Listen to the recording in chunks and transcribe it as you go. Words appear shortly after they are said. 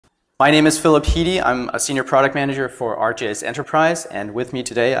My name is Philip Heedy. I'm a Senior Product Manager for ArcGIS Enterprise, and with me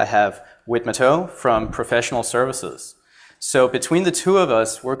today I have Whit Mateau from Professional Services. So between the two of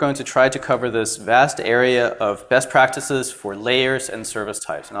us, we're going to try to cover this vast area of best practices for layers and service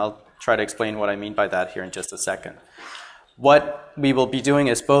types, and I'll try to explain what I mean by that here in just a second. What we will be doing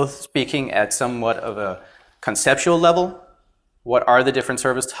is both speaking at somewhat of a conceptual level. What are the different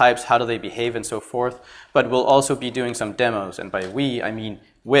service types, how do they behave, and so forth. But we'll also be doing some demos, and by we, I mean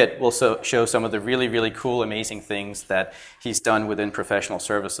Whit will show some of the really, really cool, amazing things that he's done within professional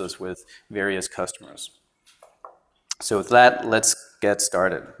services with various customers. So with that, let's get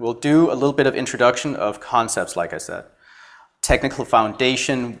started. We'll do a little bit of introduction of concepts, like I said. Technical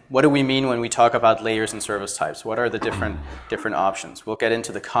foundation, what do we mean when we talk about layers and service types? What are the different options? We'll get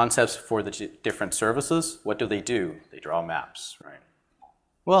into the concepts for the different services. What do? They draw maps, right?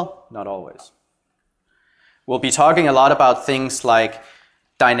 Well, not always. We'll be talking a lot about things like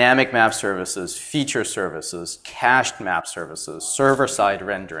dynamic map services, feature services, cached map services, server-side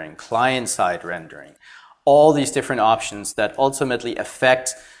rendering, client-side rendering, all these different options that ultimately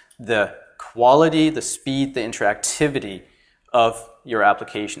affect the quality, the speed, the interactivity of your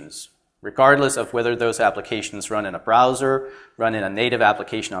applications, regardless of whether those applications run in a browser, run in a native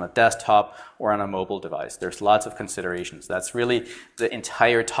application on a desktop, or on a mobile device. There's lots of considerations. That's really the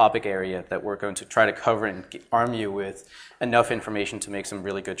entire topic area that we're going to try to cover and arm you with enough information to make some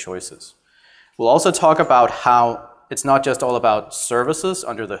really good choices. We'll also talk about how it's not just all about services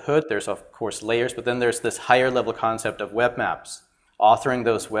under the hood. There's, of course, layers, but then there's this higher level concept of web maps, authoring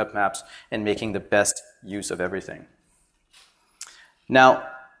those web maps and making the best use of everything. Now,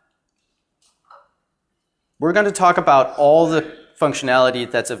 we're going to talk about all the functionality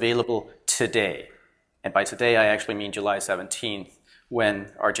that's available today. And by today, I actually mean July 17th,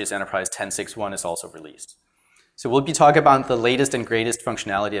 when ArcGIS Enterprise 10.6.1 is also released. So we'll be talking about the latest and greatest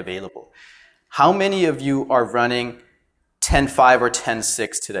functionality available. How many of you are running 10.5 or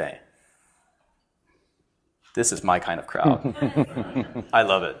 10.6 today? This is my kind of crowd. I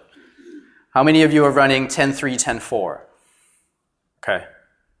love it. How many of you are running 10.3, 10.4? Okay.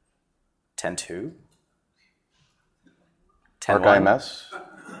 10.2? 10.1? ArcGIS?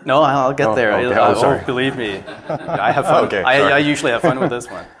 No, I'll get there. Okay. Sorry. Believe me. I have fun. Okay, I usually have fun with this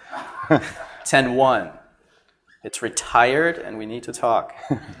one. 10.1. It's retired and we need to talk.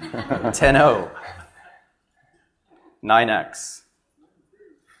 10.0. 9x.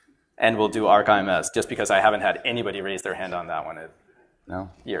 And we'll do ArcGIS, just because I haven't had anybody raise their hand on that one in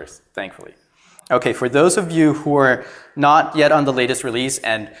years, thankfully. Okay, for those of you who are not yet on the latest release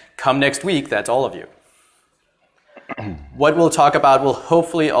and come next week, that's all of you. What we'll talk about will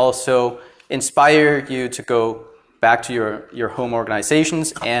hopefully also inspire you to go back to your home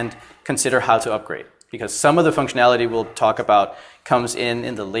organizations and consider how to upgrade. Because some of the functionality we'll talk about comes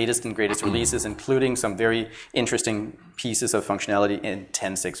in the latest and greatest releases, including some very interesting pieces of functionality in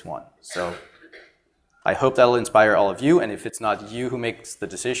 10.6.1. So I hope that'll inspire all of you, and if it's not you who makes the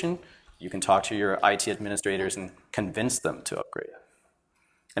decision, you can talk to your IT administrators and convince them to upgrade.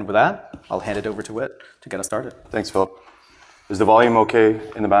 And with that, I'll hand it over to Whit to get us started. Thanks, Philip. Is the volume okay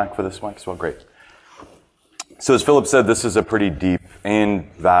in the back for this mic as well? Great. So as Philip said, this is a pretty deep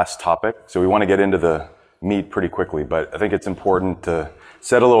and vast topic, so we want to get into the meat pretty quickly, but I think it's important to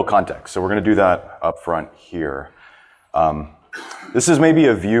set a little context. So we're going to do that up front here. This is maybe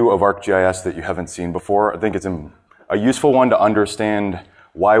a view of ArcGIS that you haven't seen before. I think it's a useful one to understand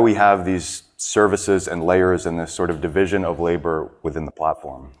why we have these services and layers and this sort of division of labor within the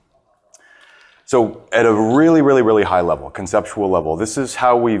platform. So at a really, really, really high level, conceptual level, this is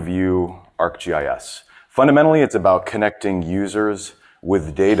how we view ArcGIS. Fundamentally, it's about connecting users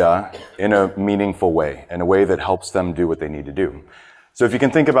with data in a meaningful way, in a way that helps them do what they need to do. So if you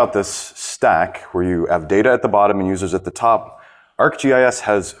can think about this stack where you have data at the bottom and users at the top, ArcGIS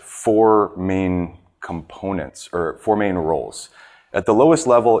has four main components, or four main roles. At the lowest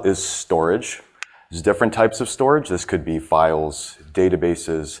level is storage. There's different types of storage. This could be files,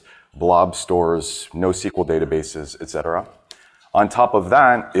 databases, blob stores, NoSQL databases, etc. On top of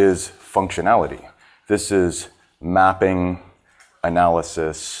that is functionality. This is mapping,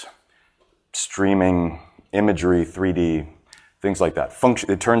 analysis, streaming, imagery, 3D, things like that.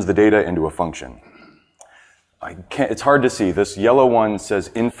 It turns the data into a function. It's hard to see. This yellow one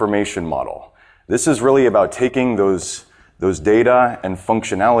says information model. This is really about taking those data and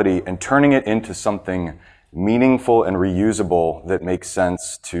functionality and turning it into something meaningful and reusable that makes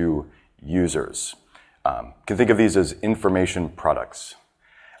sense to users. You can think of these as information products.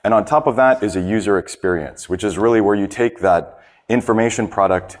 And on top of that is a user experience, which is really where you take that information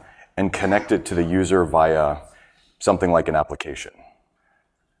product and connect it to the user via something like an application.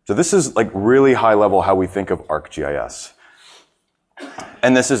 So this is like really high level how we think of ArcGIS.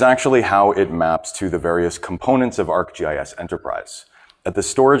 And this is actually how it maps to the various components of ArcGIS Enterprise. At the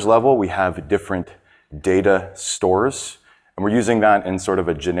storage level, we have different data stores, and we're using that in sort of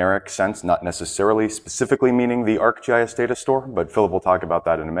a generic sense, not necessarily specifically meaning the ArcGIS data store, but Philip will talk about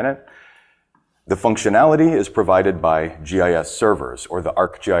that in a minute. The functionality is provided by GIS servers, or the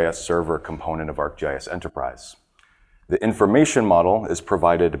ArcGIS server component of ArcGIS Enterprise. The information model is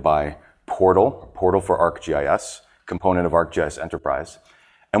provided by Portal for ArcGIS, component of ArcGIS Enterprise.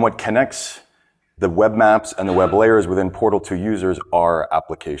 And what connects the web maps and the web layers within Portal to users are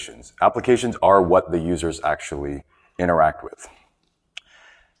applications. Applications are what the users actually interact with.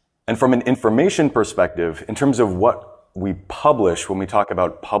 And from an information perspective, in terms of what we publish, when we talk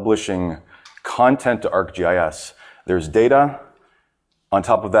about publishing content to ArcGIS, there's data. On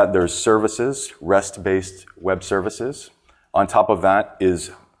top of that, there's services, REST-based web services. On top of that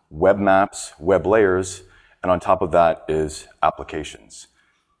is web maps, web layers, and on top of that is applications.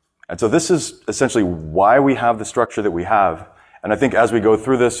 And so this is essentially why we have the structure that we have. And I think as we go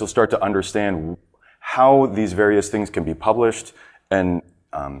through this, you'll start to understand how these various things can be published and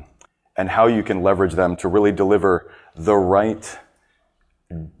how you can leverage them to really deliver the right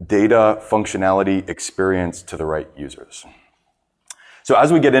data functionality experience to the right users. So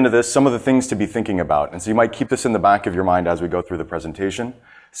as we get into this, some of the things to be thinking about, and so you might keep this in the back of your mind as we go through the presentation.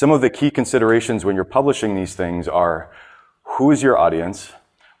 Some of the key considerations when you're publishing these things are, who is your audience?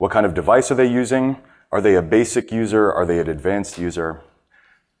 What kind of device are they using? Are they a basic user? Are they an advanced user?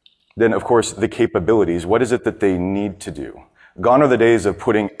 Then, of course, the capabilities. What is it that they need to do? Gone are the days of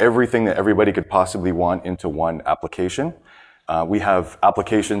putting everything that everybody could possibly want into one application. We have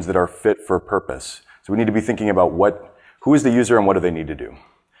applications that are fit for purpose. So we need to be thinking about who is the user and what do they need to do?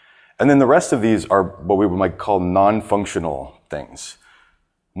 And then the rest of these are what we might call non-functional things.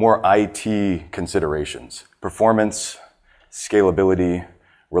 More IT considerations. Performance, scalability,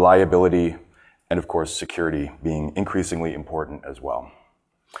 reliability, and of course security being increasingly important as well.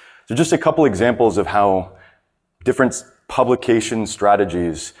 So just a couple examples of how different publication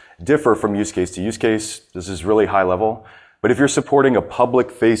strategies differ from use case to use case. This is really high level. But if you're supporting a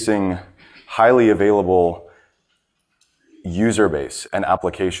public-facing, highly available user base and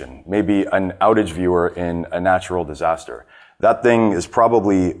application, maybe an outage viewer in a natural disaster, that thing is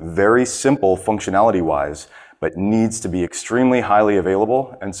probably very simple functionality-wise, but needs to be extremely highly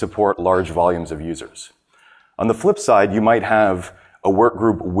available and support large volumes of users. On the flip side, you might have a work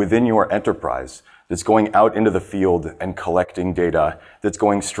group within your enterprise that's going out into the field and collecting data that's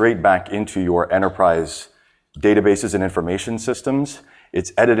going straight back into your enterprise databases and information systems.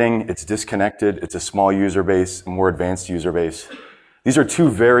 It's editing, it's disconnected, it's a small user base, more advanced user base. These are two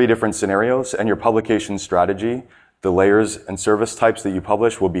very different scenarios, and your publication strategy, the layers and service types that you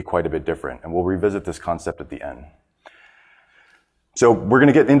publish, will be quite a bit different, and we'll revisit this concept at the end. So we're going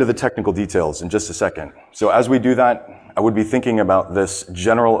to get into the technical details in just a second. So as we do that, I would be thinking about this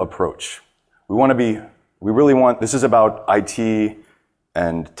general approach. This is about IT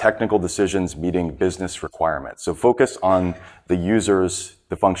and technical decisions meeting business requirements. So focus on the users,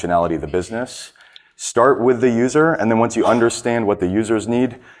 the functionality of the business. Start with the user, and then once you understand what the users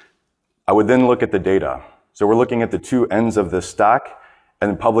need, I would then look at the data. So we're looking at the two ends of the stack,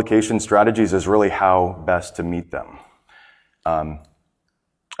 and publication strategies is really how best to meet them. And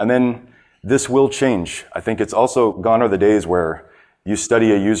then this will change. I think it's also gone are the days where you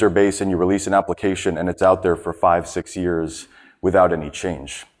study a user base and you release an application and it's out there for 5-6 years without any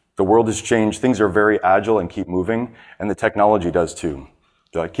change. The world has changed. Things are very agile and keep moving, and the technology does too.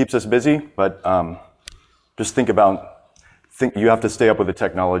 So it keeps us busy, but just think you have to stay up with the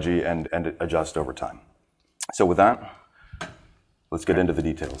technology and adjust over time. So with that, let's get into the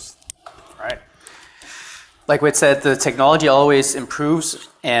details. All right. Like Whit said, the technology always improves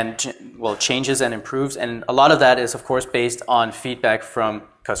and changes and improves, and a lot of that is, of course, based on feedback from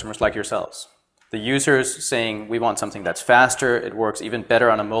customers like yourselves. The users saying, we want something that's faster, it works even better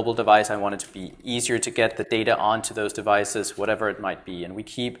on a mobile device, I want it to be easier to get the data onto those devices, whatever it might be, and we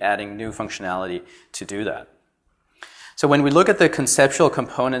keep adding new functionality to do that. So when we look at the conceptual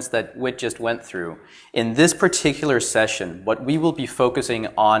components that Whit just went through, in this particular session, what we will be focusing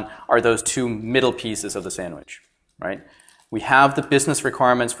on are those two middle pieces of the sandwich, right? We have the business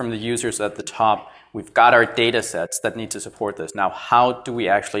requirements from the users at the top. We've got our data sets that need to support this. Now, how do we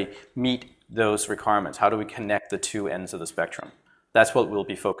actually meet those requirements? How do we connect the two ends of the spectrum? That's what we'll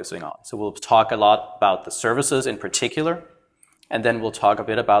be focusing on. So we'll talk a lot about the services in particular, and then we'll talk a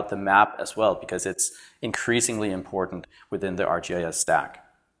bit about the map as well, because it's increasingly important within the ArcGIS stack.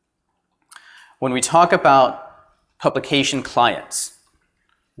 When we talk about publication clients,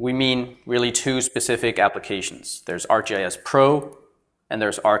 we mean really two specific applications. There's ArcGIS Pro and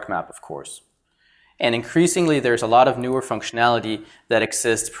there's ArcMap, of course. And increasingly, there's a lot of newer functionality that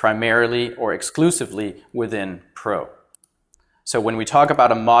exists primarily or exclusively within Pro. So when we talk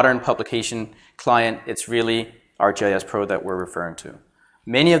about a modern publication client, it's really ArcGIS Pro that we're referring to.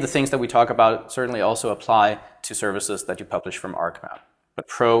 Many of the things that we talk about certainly also apply to services that you publish from ArcMap. But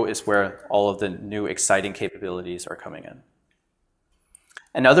Pro is where all of the new exciting capabilities are coming in.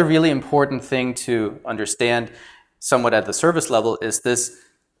 Another really important thing to understand somewhat at the service level is this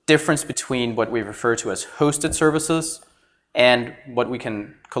difference between what we refer to as hosted services and what we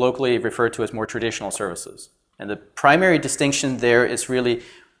can colloquially refer to as more traditional services. And the primary distinction there is really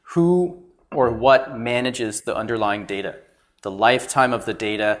who or what manages the underlying data, the lifetime of the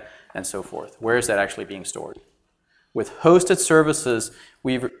data, and so forth. Where is that actually being stored? With hosted services,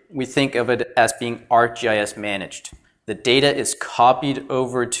 we think of it as being ArcGIS managed. The data is copied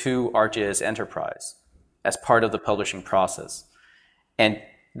over to ArcGIS Enterprise as part of the publishing process. And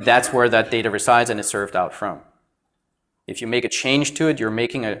that's where that data resides and is served out from. If you make a change to it, you're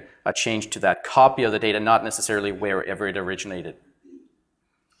making a change to that copy of the data, not necessarily wherever it originated.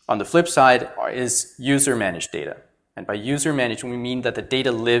 On the flip side is user-managed data. And by user-managed, we mean that the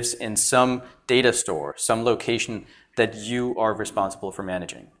data lives in some data store, some location that you are responsible for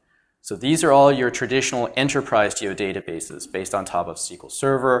managing. So these are all your traditional enterprise geodatabases based on top of SQL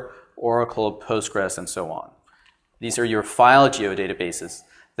Server, Oracle, Postgres, and so on. These are your file geodatabases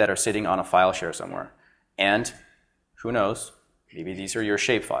that are sitting on a file share somewhere. And who knows, maybe these are your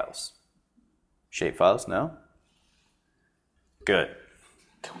shape files. Shape files, no? Good.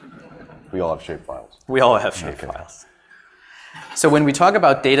 We all have shape files. We all have shape files. So when we talk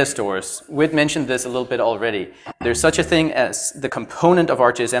about data stores, Whit mentioned this a little bit already. There's such a thing as the component of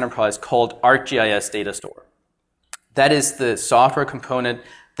ArcGIS Enterprise called ArcGIS Data Store. That is the software component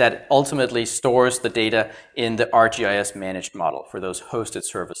that ultimately stores the data in the ArcGIS managed model for those hosted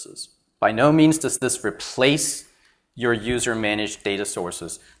services. By no means does this replace your user-managed data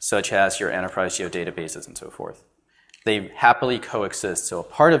sources, such as your enterprise geodatabases and so forth. They happily coexist. So a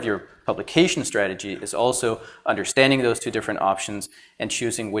part of your publication strategy is also understanding those two different options and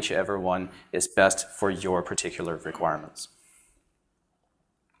choosing whichever one is best for your particular requirements.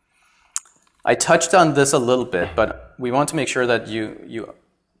 I touched on this a little bit, but we want to make sure that you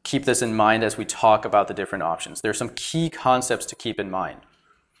keep this in mind as we talk about the different options. There are some key concepts to keep in mind.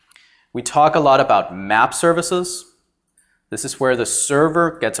 We talk a lot about map services. This is where the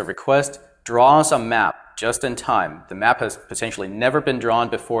server gets a request, draws a map just in time. The map has potentially never been drawn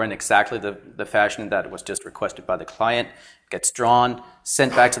before in exactly the fashion that was just requested by the client. It gets drawn,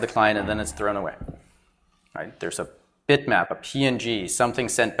 sent back to the client, and then it's thrown away. Right? There's a bitmap, a PNG, something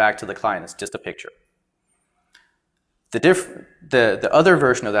sent back to the client. It's just a picture. The other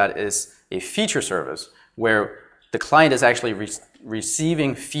version of that is a feature service where the client is actually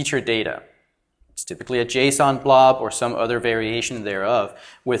receiving feature data. It's typically a JSON blob or some other variation thereof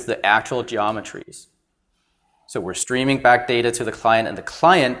with the actual geometries. So we're streaming back data to the client, and the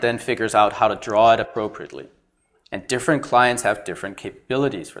client then figures out how to draw it appropriately. And different clients have different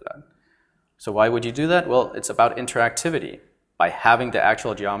capabilities for that. So why would you do that? Well, it's about interactivity. By having the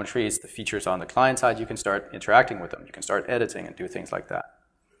actual geometries, the features on the client side, you can start interacting with them. You can start editing and do things like that.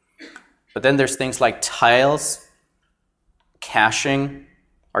 But then there's things like tiles, caching.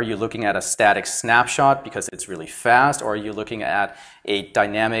 Are you looking at a static snapshot because it's really fast, or are you looking at a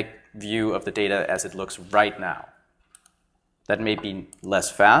dynamic view of the data as it looks right now? That may be less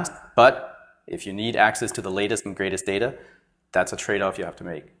fast, but if you need access to the latest and greatest data, that's a trade-off you have to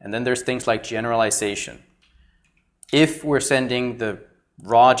make. And then there's things like generalization. If we're sending the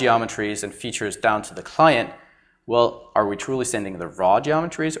raw geometries and features down to the client, well, are we truly sending the raw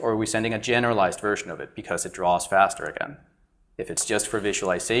geometries, or are we sending a generalized version of it because it draws faster again? If it's just for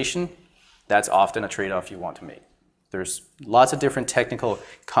visualization, that's often a trade-off you want to make. There's lots of different technical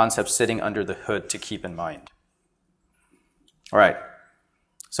concepts sitting under the hood to keep in mind. All right,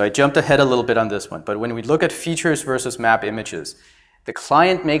 so I jumped ahead a little bit on this one, but when we look at features versus map images, the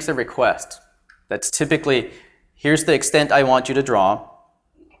client makes a request that's typically, here's the extent I want you to draw,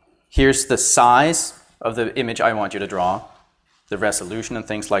 here's the size of the image I want you to draw, the resolution and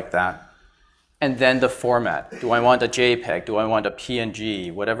things like that, and then the format. Do I want a JPEG? Do I want a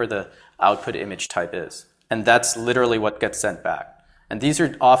PNG? Whatever the output image type is. And that's literally what gets sent back. And these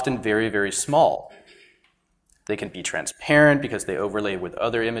are often very, very small. They can be transparent because they overlay with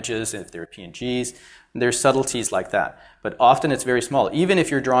other images if they're PNGs. And there's subtleties like that. But often it's very small. Even if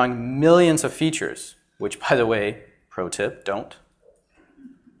you're drawing millions of features, which, by the way, pro tip, don't.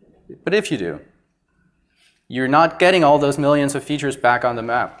 But if you do, you're not getting all those millions of features back on the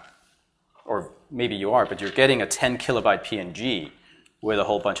map. Or maybe you are, but you're getting a 10 kilobyte PNG with a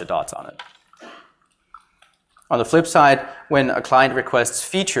whole bunch of dots on it. On the flip side, when a client requests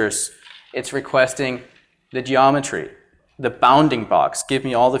features, it's requesting the geometry, the bounding box. Give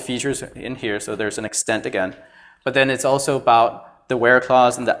me all the features in here, so there's an extent again. But then it's also about the where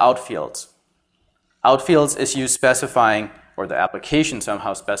clause and the outfields. Outfields is you specifying, or the application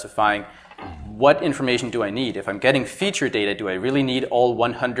somehow specifying, what information do I need? If I'm getting feature data, do I really need all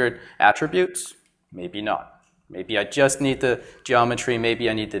 100 attributes? Maybe not. Maybe I just need the geometry. Maybe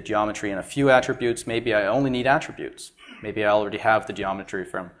I need the geometry and a few attributes. Maybe I only need attributes. Maybe I already have the geometry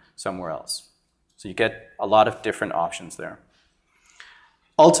from somewhere else. So you get a lot of different options there.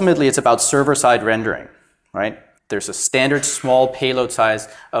 Ultimately, it's about server-side rendering, right? There's a standard small payload size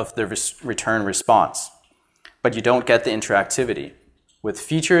of the return response, but you don't get the interactivity. With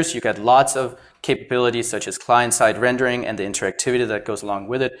features, you get lots of capabilities such as client-side rendering and the interactivity that goes along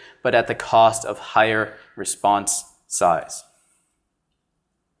with it, but at the cost of higher response size.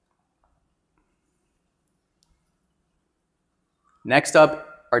 Next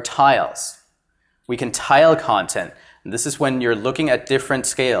up are tiles. We can tile content. And this is when you're looking at different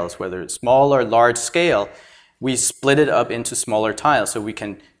scales, whether it's small or large scale. We split it up into smaller tiles so we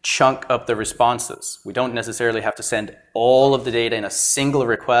can chunk up the responses. We don't necessarily have to send all of the data in a single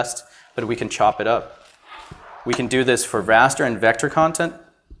request, but we can chop it up. We can do this for raster and vector content,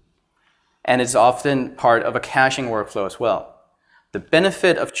 and it's often part of a caching workflow as well. The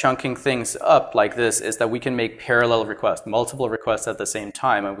benefit of chunking things up like this is that we can make parallel requests, multiple requests at the same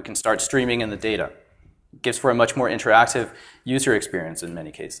time, and we can start streaming in the data. It gives for a much more interactive user experience in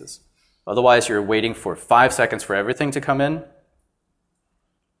many cases. Otherwise, you're waiting for 5 seconds for everything to come in,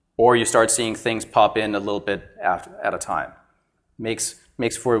 or you start seeing things pop in a little bit at a time. Makes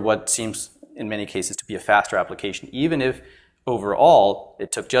for what seems, in many cases, to be a faster application, even if overall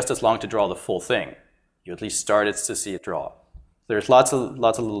it took just as long to draw the full thing. You at least started to see it draw. There's lots of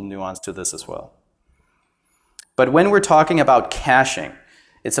little nuance to this as well. But when we're talking about caching,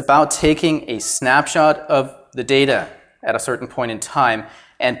 it's about taking a snapshot of the data at a certain point in time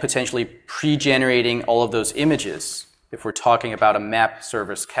and potentially pre-generating all of those images if we're talking about a map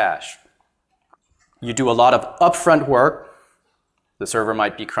service cache. You do a lot of upfront work. The server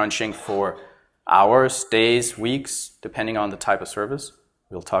might be crunching for hours, days, weeks, depending on the type of service.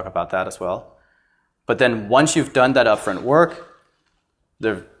 We'll talk about that as well. But then once you've done that upfront work,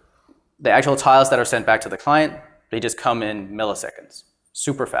 the actual tiles that are sent back to the client, they just come in milliseconds,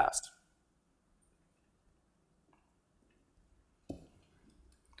 super fast.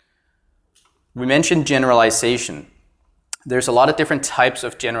 We mentioned generalization. There's a lot of different types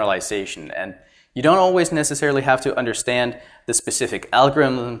of generalization, and you don't always necessarily have to understand the specific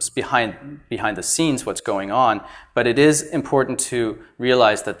algorithms behind the scenes, what's going on, but it is important to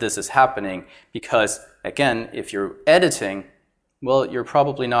realize that this is happening because, again, if you're editing, well, you're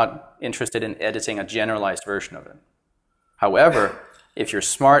probably not interested in editing a generalized version of it. However, if you're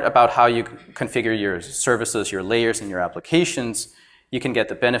smart about how you configure your services, your layers, and your applications, you can get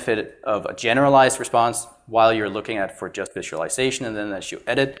the benefit of a generalized response while you're looking at for just visualization, and then as you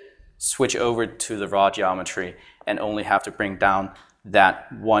edit, switch over to the raw geometry and only have to bring down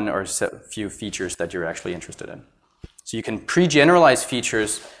that one or few features that you're actually interested in. So you can pre-generalize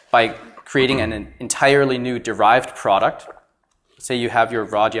features by creating an entirely new derived product. Say you have your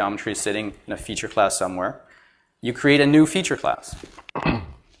raw geometry sitting in a feature class somewhere. You create a new feature class.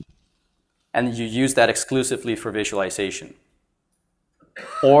 And you use that exclusively for visualization.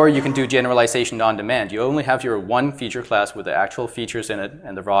 Or you can do generalization on demand. You only have your one feature class with the actual features in it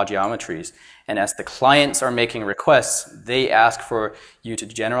and the raw geometries. And as the clients are making requests, they ask for you to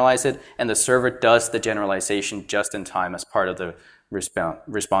generalize it, and the server does the generalization just in time as part of the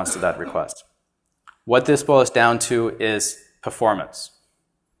response to that request. What this boils down to is performance.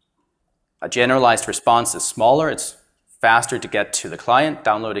 A generalized response is smaller, it's faster to get to the client,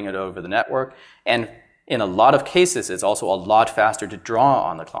 downloading it over the network, and in a lot of cases, it's also a lot faster to draw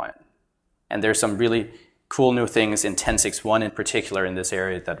on the client. And there's some really cool new things in 10.6.1 in particular in this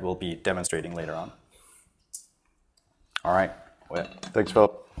area that we'll be demonstrating later on. All right. Thanks,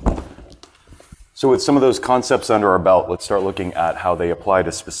 Philip. So with some of those concepts under our belt, let's start looking at how they apply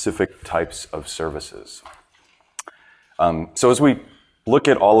to specific types of services. So as we look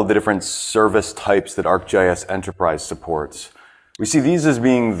at all of the different service types that ArcGIS Enterprise supports, we see these as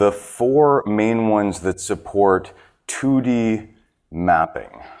being the four main ones that support 2D mapping,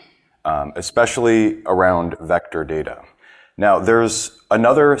 especially around vector data. Now, there's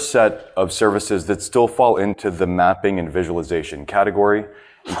another set of services that still fall into the mapping and visualization category,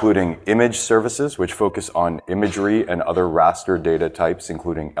 including image services, which focus on imagery and other raster data types,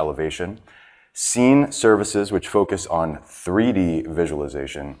 including elevation, scene services, which focus on 3D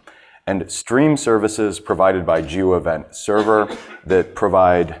visualization, and stream services provided by GeoEvent Server that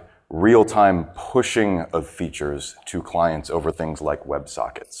provide real-time pushing of features to clients over things like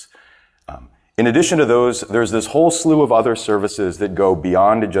WebSockets. In addition to those, there's this whole slew of other services that go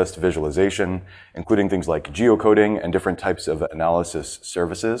beyond just visualization, including things like geocoding and different types of analysis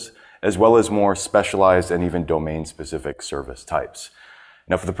services, as well as more specialized and even domain-specific service types.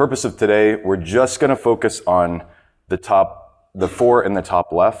 Now, for the purpose of today, we're just going to focus on the four in the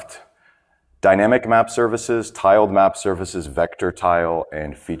top left: dynamic map services, tiled map services, vector tile,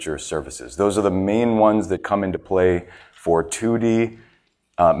 and feature services. Those are the main ones that come into play for 2D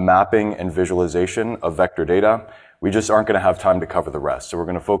mapping and visualization of vector data. We just aren't going to have time to cover the rest, so we're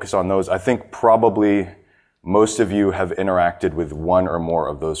going to focus on those. I think probably most of you have interacted with one or more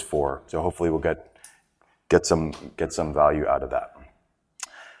of those four, so hopefully we'll get some value out of that.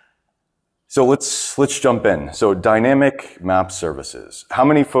 So let's jump in. So dynamic map services. How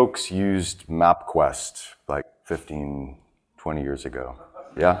many folks used MapQuest like 15, 20 years ago?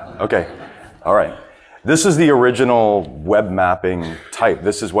 Yeah? Okay. All right. This is the original web mapping type.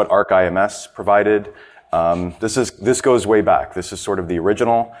 This is what ArcIMS provided. This goes way back. This is sort of the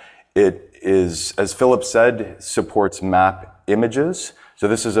original. It is, as Philip said, supports map images. So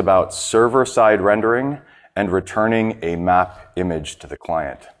this is about server-side rendering and returning a map image to the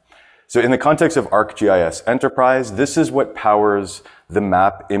client. So in the context of ArcGIS Enterprise, this is what powers the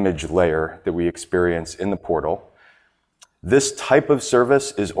map image layer that we experience in the portal. This type of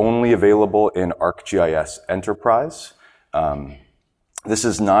service is only available in ArcGIS Enterprise. This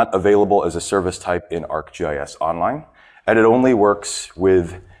is not available as a service type in ArcGIS Online, and it only works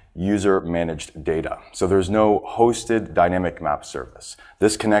with user-managed data. So there's no hosted dynamic map service.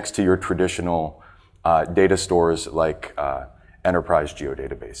 This connects to your traditional data stores like enterprise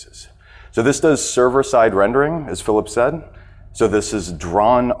geodatabases. So this does server-side rendering, as Philip said. So this is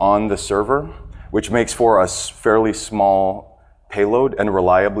drawn on the server, which makes for a fairly small payload and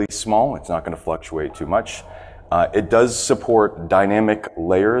reliably small. It's not going to fluctuate too much. It does support dynamic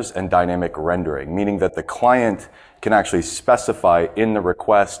layers and dynamic rendering, meaning that the client can actually specify in the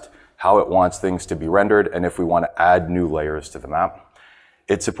request how it wants things to be rendered and if we want to add new layers to the map.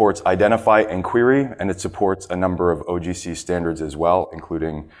 It supports identify and query, and it supports a number of OGC standards as well,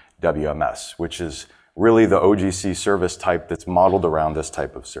 including WMS, which is really the OGC service type that's modeled around this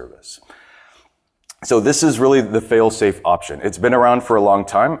type of service. So this is really the fail-safe option. It's been around for a long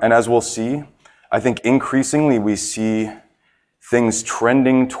time, and as we'll see, I think increasingly we see things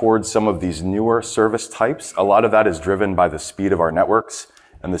trending towards some of these newer service types. A lot of that is driven by the speed of our networks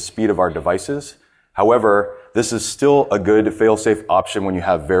and the speed of our devices. However, this is still a good fail-safe option when you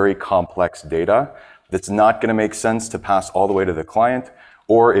have very complex data that's not going to make sense to pass all the way to the client,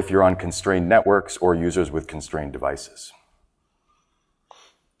 or if you're on constrained networks or users with constrained devices.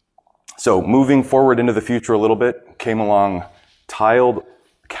 So moving forward into the future a little bit, came along tiled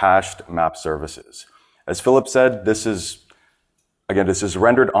cached map services. As Philip said, this is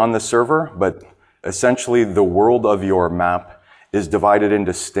rendered on the server, but essentially the world of your map is divided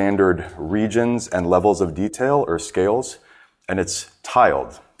into standard regions and levels of detail or scales, and it's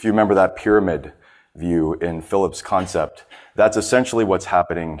tiled. If you remember that pyramid view in Philip's concept, that's essentially what's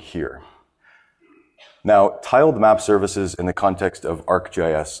happening here. Now, tiled map services in the context of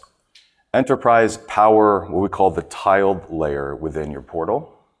ArcGIS Enterprise power what we call the tiled layer within your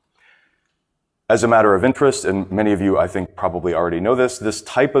portal. As a matter of interest, and many of you I think probably already know this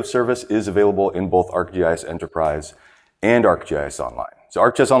type of service is available in both ArcGIS Enterprise and ArcGIS Online. So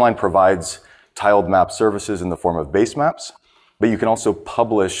ArcGIS Online provides tiled map services in the form of base maps, but you can also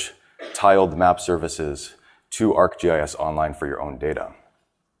publish tiled map services to ArcGIS Online for your own data.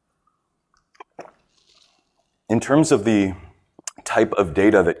 In terms of the type of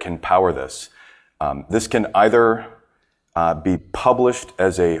data that can power this, this can either be published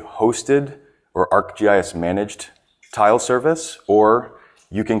as a hosted or ArcGIS managed tile service, or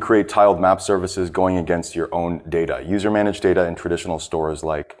you can create tiled map services going against your own data, user-managed data in traditional stores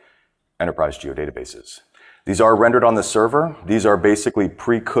like enterprise geodatabases. These are rendered on the server. These are basically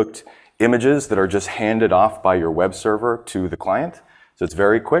pre-cooked images that are just handed off by your web server to the client. So it's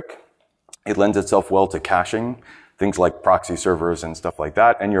very quick. It lends itself well to caching, things like proxy servers and stuff like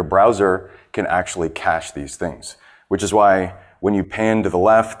that, and your browser can actually cache these things, which is why when you pan to the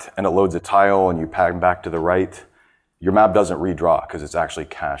left and it loads a tile and you pan back to the right, your map doesn't redraw because it's actually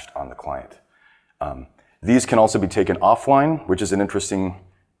cached on the client. These can also be taken offline, which is an interesting,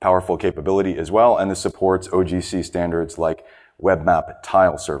 powerful capability as well, and this supports OGC standards like Web Map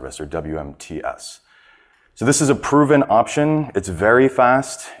Tile Service, or WMTS. So this is a proven option. It's very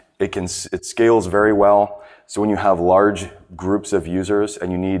fast. It scales very well. So when you have large groups of users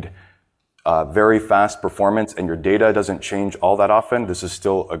and you need very fast performance and your data doesn't change all that often, this is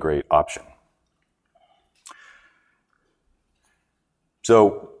still a great option.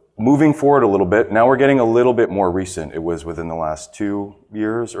 So moving forward a little bit, now we're getting a little bit more recent. It was within the last 2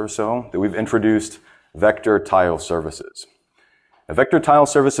 years or so that we've introduced vector tile services. Now, vector tile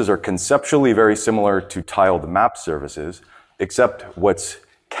services are conceptually very similar to tiled map services, except what's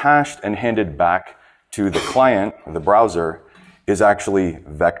cached and handed back to the client, or the browser, is actually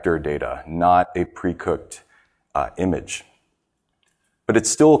vector data, not a pre-cooked image. But it's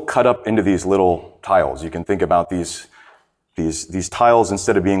still cut up into these little tiles. You can think about these tiles,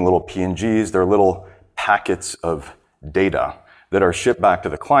 instead of being little PNGs, they're little packets of data that are shipped back to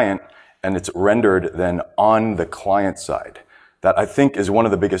the client, and it's rendered then on the client side. That, I think, is one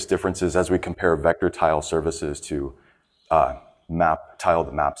of the biggest differences as we compare vector tile services to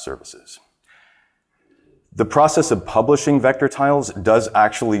tiled map services. The process of publishing vector tiles does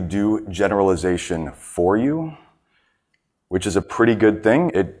actually do generalization for you, which is a pretty good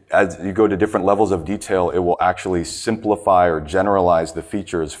thing. As you go to different levels of detail, it will actually simplify or generalize the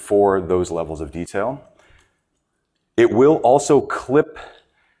features for those levels of detail. It will also clip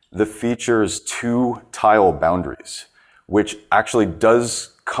the features to tile boundaries, which actually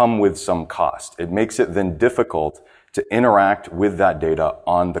does come with some cost. It makes it then difficult to interact with that data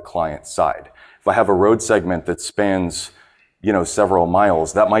on the client side. If I have a road segment that spans, several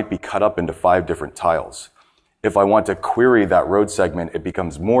miles, that might be cut up into 5 different tiles. If I want to query that road segment, it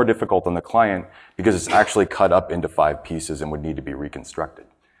becomes more difficult on the client because it's actually cut up into 5 pieces and would need to be reconstructed.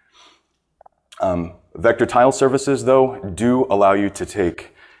 Vector tile services, though, do allow you to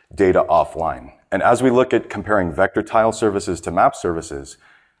take data offline. And as we look at comparing vector tile services to map services,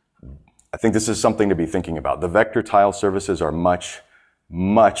 I think this is something to be thinking about. The vector tile services are much,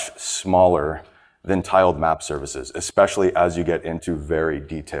 much smaller than tiled map services, especially as you get into very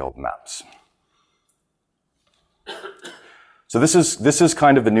detailed maps. So this is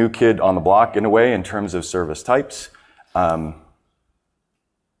kind of the new kid on the block in a way in terms of service types. And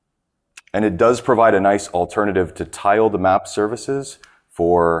it does provide a nice alternative to tiled map services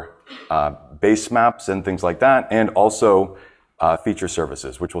for base maps and things like that, and also feature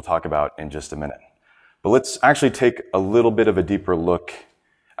services, which we'll talk about in just a minute. But let's actually take a little bit of a deeper look.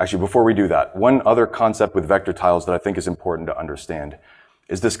 Actually, before we do that, one other concept with vector tiles that I think is important to understand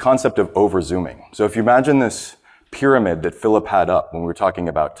is this concept of over-zooming. So if you imagine this pyramid that Philip had up when we were talking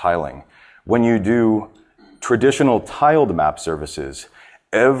about tiling, when you do traditional tiled map services,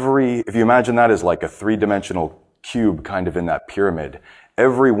 if you imagine that as like a 3-dimensional cube kind of in that pyramid,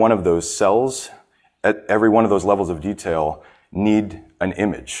 every one of those cells, at every one of those levels of detail, need an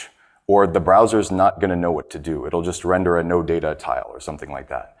image, or the browser's not going to know what to do. It'll just render a no data tile or something like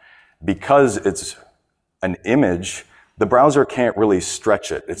that. Because it's an image, the browser can't really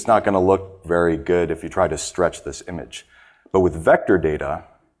stretch it. It's not going to look very good if you try to stretch this image. But with vector data,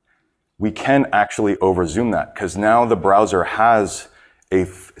 we can actually overzoom that, because now the browser has a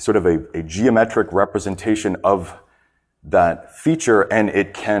sort of a geometric representation of that feature, and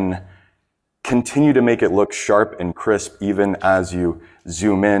it can continue to make it look sharp and crisp even as you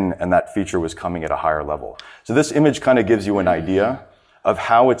zoom in and that feature was coming at a higher level. So this image kind of gives you an idea of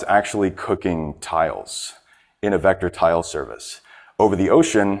how it's actually cooking tiles in a vector tile service. Over the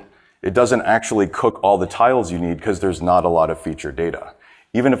ocean, it doesn't actually cook all the tiles you need because there's not a lot of feature data.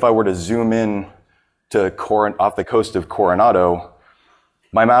 Even if I were to zoom in to off the coast of Coronado,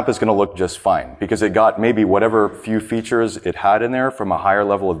 my map is going to look just fine because it got maybe whatever few features it had in there from a higher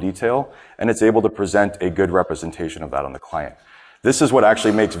level of detail, and it's able to present a good representation of that on the client. This is what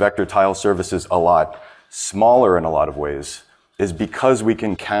actually makes vector tile services a lot smaller in a lot of ways, is because we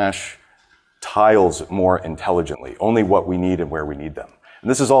can cache tiles more intelligently, only what we need and where we need them.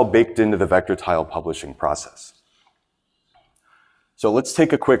 And this is all baked into the vector tile publishing process. So let's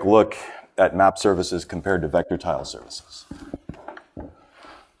take a quick look at map services compared to vector tile services.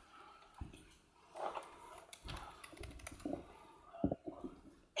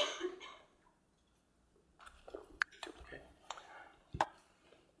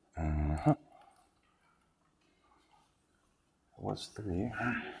 Was 3.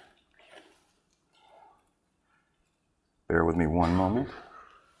 Bear with me one moment.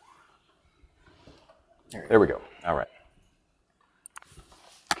 There we go. All right.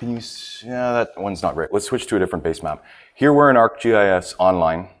 Can you see? Yeah, that one's not great. Let's switch to a different base map. Here we're in ArcGIS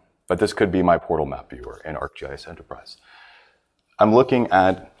Online, but this could be my portal map viewer in ArcGIS Enterprise. I'm looking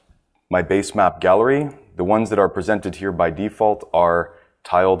at my base map gallery. The ones that are presented here by default are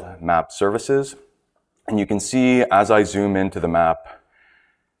tiled map services. And you can see as I zoom into the map,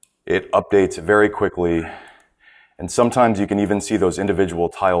 it updates very quickly. And sometimes you can even see those individual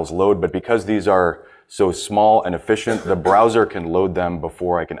tiles load, but because these are so small and efficient, the browser can load them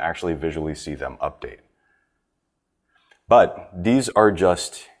before I can actually visually see them update. But these are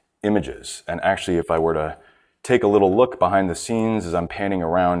just images. And actually, if I were to take a little look behind the scenes as I'm panning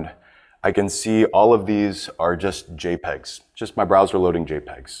around, I can see all of these are just JPEGs, just my browser loading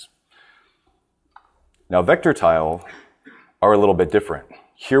JPEGs. Now, vector tile are a little bit different.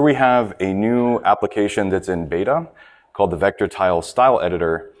 Here we have a new application that's in beta called the Vector Tile Style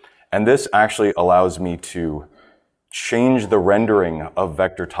Editor, and this actually allows me to change the rendering of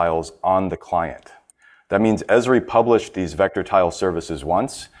vector tiles on the client. That means Esri published these vector tile services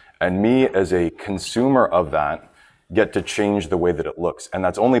once, and me as a consumer of that get to change the way that it looks. And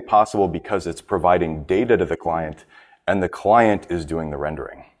that's only possible because it's providing data to the client, and the client is doing the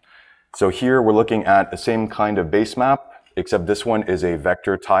rendering. So here we're looking at the same kind of base map, except this one is a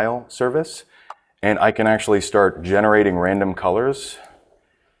vector tile service. And I can actually start generating random colors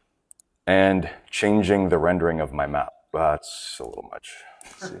and changing the rendering of my map. That's a little much.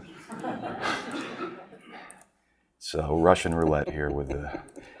 Let's see. So Russian roulette here with the...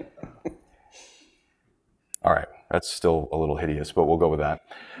 All right, that's still a little hideous, but we'll go with that.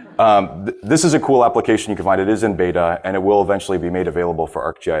 This is a cool application you can find. It is in beta, and it will eventually be made available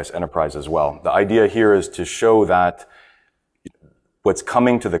for ArcGIS Enterprise as well. The idea here is to show that what's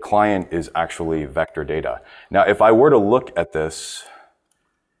coming to the client is actually vector data. Now, if I were to look at this,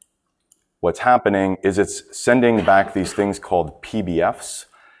 what's happening is it's sending back these things called PBFs.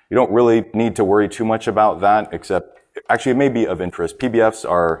 You don't really need to worry too much about that, except actually it may be of interest. PBFs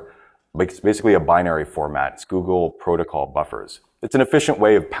are basically a binary format. It's Google Protocol buffers. It's an efficient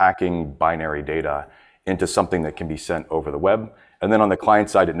way of packing binary data into something that can be sent over the web. And then on the client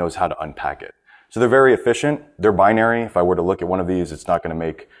side, it knows how to unpack it. So they're very efficient. They're binary. If I were to look at one of these, it's not going to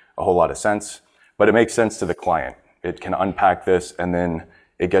make a whole lot of sense, but it makes sense to the client. It can unpack this, and then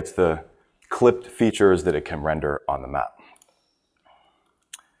it gets the clipped features that it can render on the map.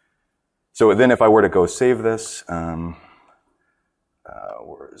 So then if I were to go save this, where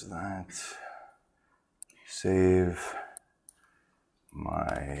is that? Save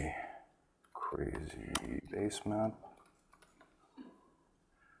my crazy base map.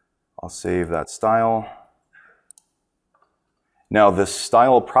 I'll save that style. Now, the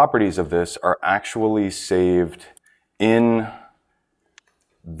style properties of this are actually saved in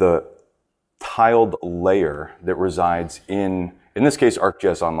the tiled layer that resides in this case,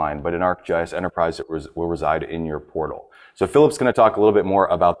 ArcGIS Online, but in ArcGIS Enterprise, it will reside in your portal. So Philip's going to talk a little bit more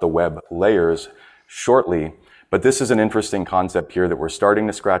about the web layers shortly, but this is an interesting concept here that we're starting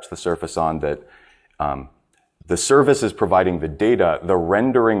to scratch the surface on, that the service is providing the data. The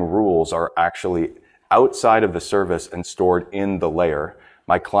rendering rules are actually outside of the service and stored in the layer.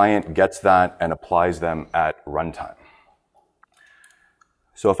 My client gets that and applies them at runtime.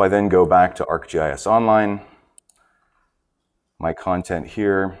 So if I then go back to ArcGIS Online, my content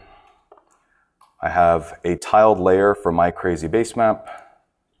here, I have a tiled layer for my crazy base map,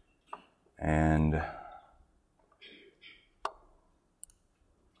 and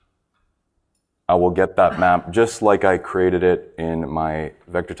I will get that map just like I created it in my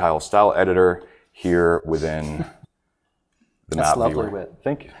vector tile style editor here within the map viewer. That's lovely, Whit.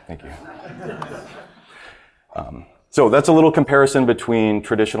 Thank you, thank you. So that's a little comparison between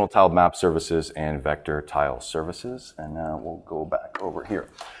traditional tiled map services and vector tile services. And now we'll go back over here.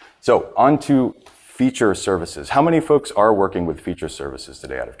 So on to feature services. How many folks are working with feature services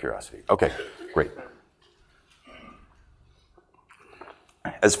today, out of curiosity? Okay, great.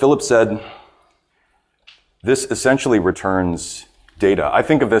 As Philip said, this essentially returns data. I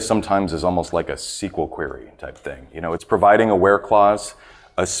think of this sometimes as almost like a SQL query type thing. You know, it's providing a where clause,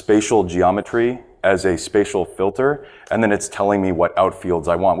 a spatial geometry as a spatial filter, and then it's telling me what outfields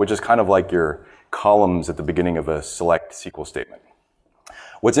I want, which is kind of like your columns at the beginning of a select SQL statement.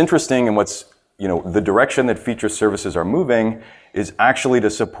 What's interesting and what's, the direction that feature services are moving is actually to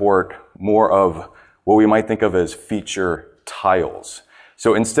support more of what we might think of as feature tiles.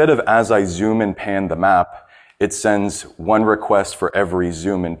 So instead of as I zoom and pan the map, it sends one request for every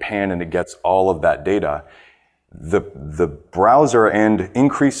zoom and pan, and it gets all of that data. The browser and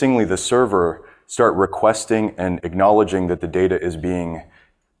increasingly the server start requesting and acknowledging that the data is being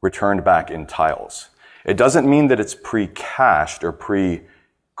returned back in tiles. It doesn't mean that it's pre-cached or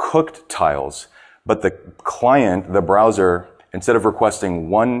pre-cooked tiles, but the client, the browser, instead of requesting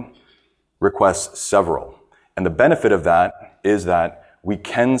one, requests several. And the benefit of that is that we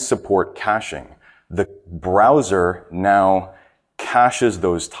can support caching. The browser now caches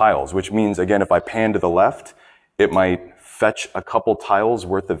those tiles, which means, again, if I pan to the left, it might fetch a couple tiles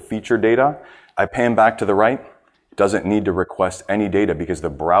worth of feature data. I pan back to the right, it doesn't need to request any data because the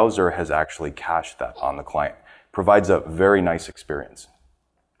browser has actually cached that on the client. Provides a very nice experience.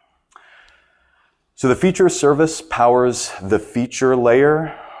 So the feature service powers the feature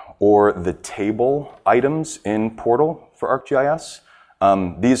layer or the table items in Portal for ArcGIS.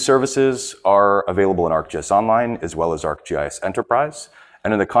 These services are available in ArcGIS Online as well as ArcGIS Enterprise.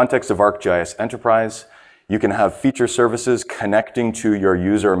 And in the context of ArcGIS Enterprise, you can have feature services connecting to your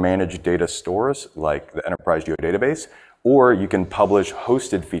user-managed data stores, like the Enterprise Geodatabase, or you can publish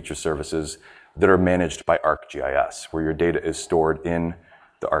hosted feature services that are managed by ArcGIS, where your data is stored in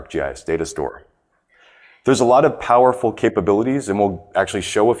the ArcGIS data store. There's a lot of powerful capabilities, and we'll actually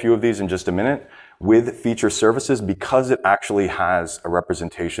show a few of these in just a minute, with feature services because it actually has a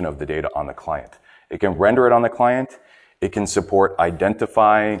representation of the data on the client. It can render it on the client, it can support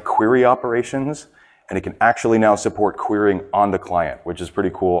identify query operations, and it can actually now support querying on the client, which is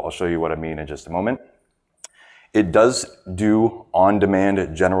pretty cool. I'll show you what I mean in just a moment. It does do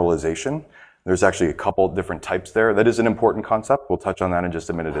on-demand generalization. There's actually a couple different types there. That is an important concept. We'll touch on that in just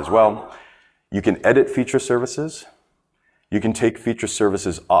a minute as well. You can edit feature services. You can take feature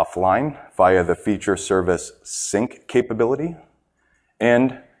services offline via the feature service sync capability.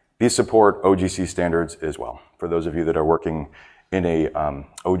 And these support OGC standards as well, for those of you that are working in a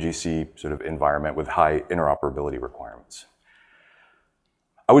OGC sort of environment with high interoperability requirements.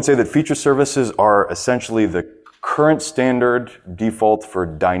 I would say that feature services are essentially the current standard default for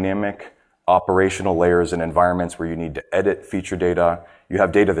dynamic operational layers and environments where you need to edit feature data. You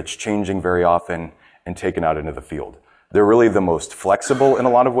have data that's changing very often and taken out into the field. They're really the most flexible in a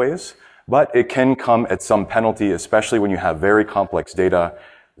lot of ways, but it can come at some penalty, especially when you have very complex data,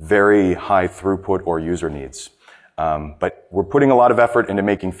 very high throughput or user needs. But we're putting a lot of effort into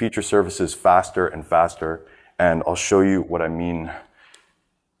making feature services faster and faster, and I'll show you what I mean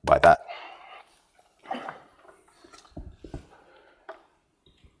by that.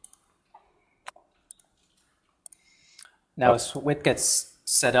 Now, as WIT gets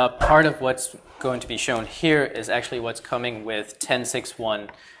set up, part of what's going to be shown here is actually what's coming with 10.6.1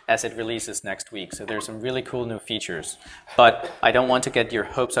 as it releases next week. So there's some really cool new features. But I don't want to get your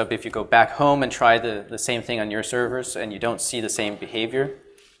hopes up if you go back home and try the same thing on your servers and you don't see the same behavior.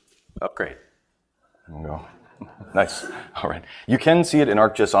 Upgrade. There we go. Nice. All right. You can see it in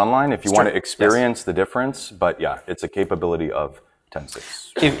ArcGIS Online if you want to experience the difference, but yeah, it's a capability of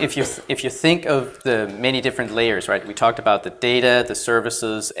 10.6. If you think of the many different layers, right? We talked about the data, the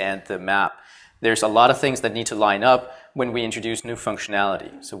services, and the map. There's a lot of things that need to line up when we introduce new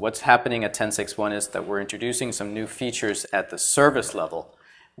functionality. So what's happening at 10.6.1 is that we're introducing some new features at the service level,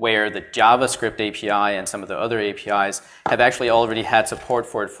 where the JavaScript API and some of the other APIs have actually already had support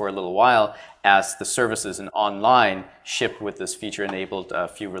for it for a little while, as the services in online shipped with this feature enabled a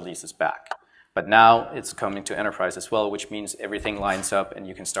few releases back. But now it's coming to enterprise as well, which means everything lines up and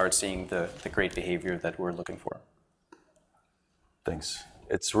you can start seeing the great behavior that we're looking for. Thanks.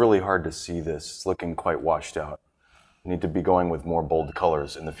 It's really hard to see this. It's looking quite washed out. Need to be going with more bold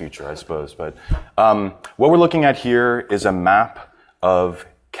colors in the future, I suppose. But what we're looking at here is a map of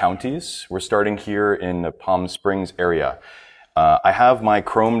counties. We're starting here in the Palm Springs area. I have my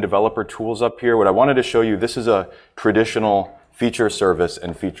Chrome developer tools up here. What I wanted to show you, this is a traditional feature service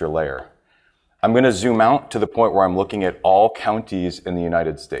and feature layer. I'm going to zoom out to the point where I'm looking at all counties in the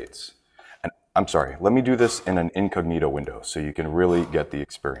United States. And I'm sorry, let me do this in an incognito window so you can really get the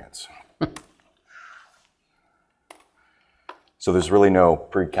experience. So there's really no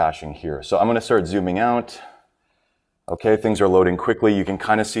pre-caching here. So I'm going to start zooming out. Okay, things are loading quickly. You can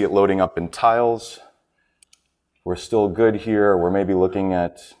kind of see it loading up in tiles. We're still good here. We're maybe looking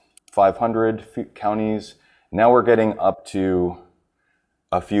at 500 counties. Now we're getting up to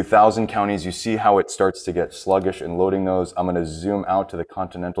a few thousand counties. You see how it starts to get sluggish in loading those. I'm going to zoom out to the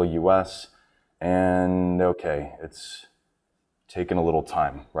continental US, and okay, it's taken a little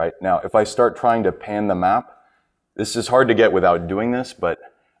time, right? Now, if I start trying to pan the map, this is hard to get without doing this, but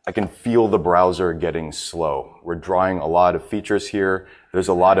I can feel the browser getting slow. We're drawing a lot of features here. There's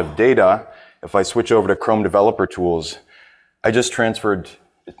a lot of data. If I switch over to Chrome Developer Tools, I just transferred,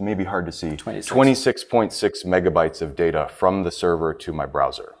 it may be hard to see, 26.6 megabytes of data from the server to my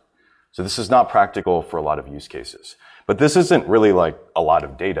browser. So this is not practical for a lot of use cases. But this isn't really like a lot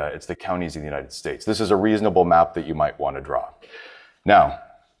of data. It's the counties in the United States. This is a reasonable map that you might want to draw. Now,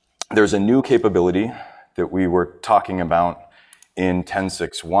 there's a new capability that we were talking about in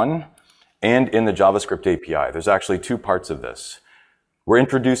 10.6.1 and in the JavaScript API. There's actually two parts of this. We're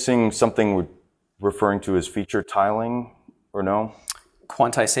introducing something we're referring to as feature tiling, or no?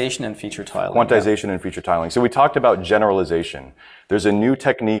 Quantization and feature tiling. Quantization and feature tiling. So we talked about generalization. There's a new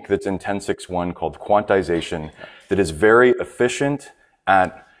technique that's in 10.6.1 called quantization that is very efficient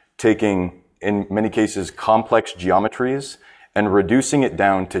at taking, in many cases, complex geometries and reducing it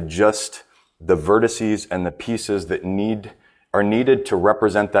down to just the vertices and the pieces that are needed to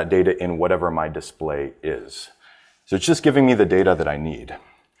represent that data in whatever my display is. So it's just giving me the data that I need.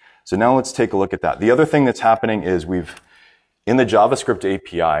 So now let's take a look at that. The other thing that's happening is we've, in the JavaScript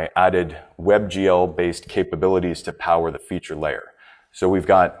API, added WebGL-based capabilities to power the feature layer. So we've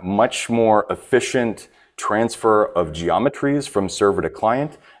got much more efficient transfer of geometries from server to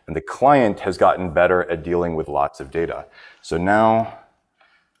client, and the client has gotten better at dealing with lots of data. So now,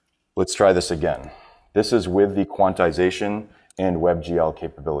 let's try this again. This is with the quantization and WebGL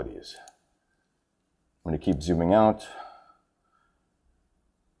capabilities. I'm going to keep zooming out.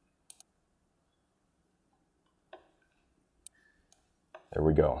 There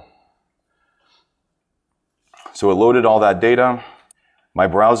we go. So it loaded all that data. My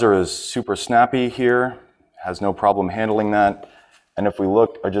browser is super snappy here, has no problem handling that. And if we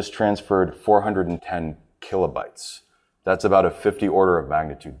look, I just transferred 410 kilobytes. That's about a 50 order of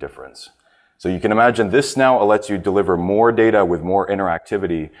magnitude difference. So you can imagine this now lets you deliver more data with more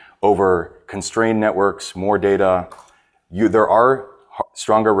interactivity over constrained networks, more data. There are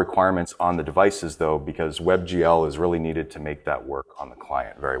stronger requirements on the devices though, because WebGL is really needed to make that work on the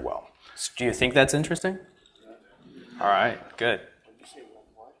client very well. Do you think that's interesting? All right, good.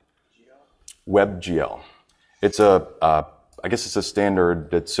 WebGL. It's I guess it's a standard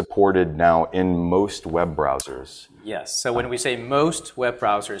that's supported now in most web browsers. Yes, so when we say most web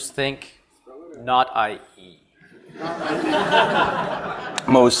browsers, think not IE.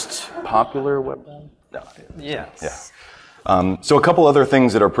 Most popular web browser? No. Yes. Yeah. So a couple other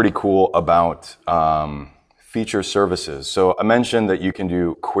things that are pretty cool about feature services. So I mentioned that you can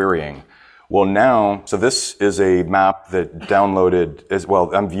do querying. Well now, so this is a map that downloaded as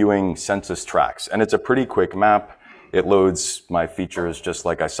well. I'm viewing census tracts, and it's a pretty quick map. It loads my features just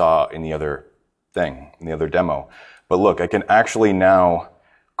like I saw in the other thing, in the other demo. But look, I can actually now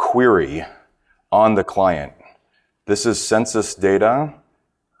query on the client. This is census data,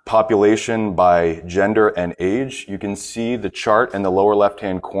 population by gender and age. You can see the chart in the lower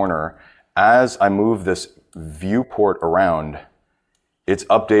left-hand corner. As I move this viewport around, it's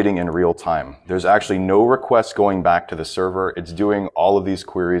updating in real time. There's actually no requests going back to the server. It's doing all of these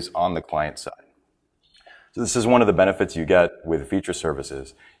queries on the client side. So this is one of the benefits you get with feature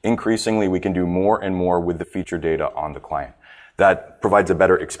services. Increasingly, we can do more and more with the feature data on the client. That provides a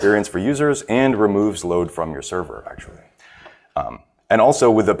better experience for users and removes load from your server, actually. And also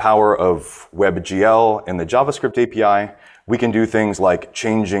with the power of WebGL and the JavaScript API, we can do things like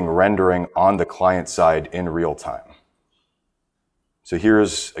changing rendering on the client side in real time. So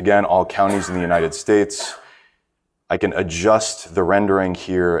here's, again, all counties in the United States. I can adjust the rendering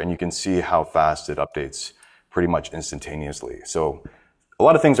here, and you can see how fast it updates pretty much instantaneously. So a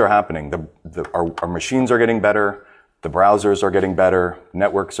lot of things are happening. Our machines are getting better, the browsers are getting better,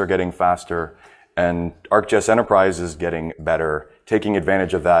 networks are getting faster, and ArcGIS Enterprise is getting better, taking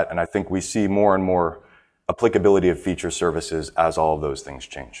advantage of that, and I think we see more and more applicability of feature services as all of those things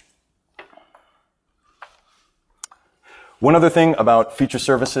change. One other thing about feature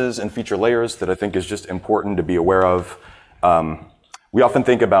services and feature layers that I think is just important to be aware of, we often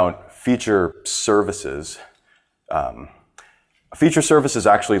think about feature services. A feature service is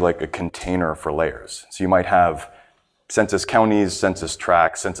actually like a container for layers. So you might have census counties, census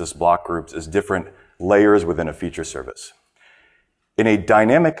tracts, census block groups as different layers within a feature service. In a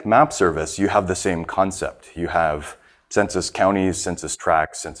dynamic map service, you have the same concept. You have census counties, census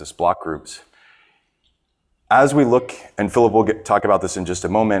tracts, census block groups. As we look, and Philip will talk about this in just a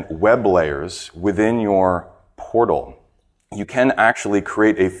moment, web layers within your portal, you can actually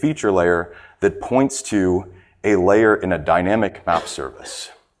create a feature layer that points to a layer in a dynamic map service.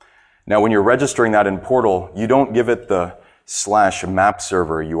 Now, when you're registering that in portal, you don't give it the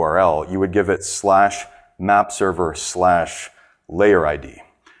 /mapserver URL. You would give it /mapserver/layer ID.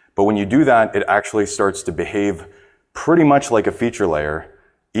 But when you do that, it actually starts to behave pretty much like a feature layer,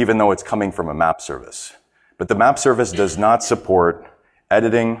 even though it's coming from a map service. But the map service does not support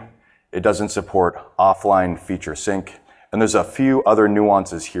editing. It doesn't support offline feature sync. And there's a few other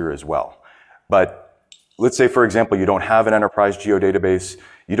nuances here as well. But let's say, for example, you don't have an enterprise geodatabase.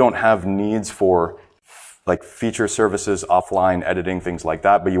 You don't have needs for like feature services, offline editing, things like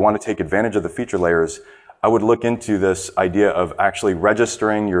that, but you want to take advantage of the feature layers. I would look into this idea of actually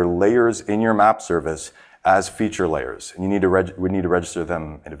registering your layers in your map service as feature layers, and we need to register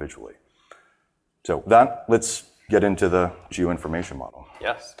them individually. So with that, let's get into the geoinformation model.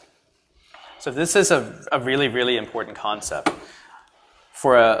 Yes. So this is a really, really important concept.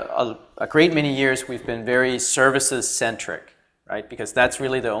 For a great many years, we've been very services-centric, right? Because that's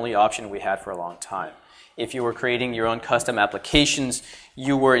really the only option we had for a long time. If you were creating your own custom applications,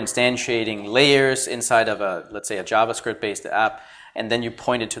 you were instantiating layers inside of let's say, a JavaScript-based app, and then you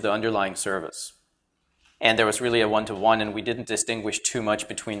pointed to the underlying service. And there was really a one-to-one, and we didn't distinguish too much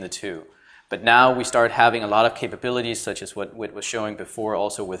between the two. But now we start having a lot of capabilities, such as what Whit was showing before,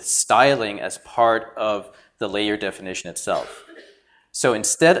 also with styling as part of the layer definition itself. So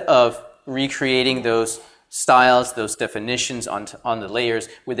instead of recreating those styles, those definitions on the layers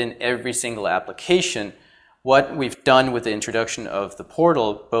within every single application, what we've done with the introduction of the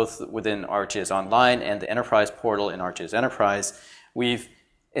portal, both within ArcGIS Online and the Enterprise portal in ArcGIS Enterprise, we've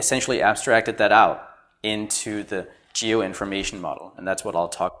essentially abstracted that out into the geoinformation model, and that's what I'll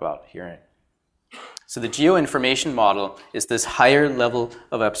talk about here. So the geoinformation model is this higher level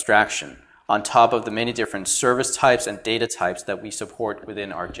of abstraction on top of the many different service types and data types that we support within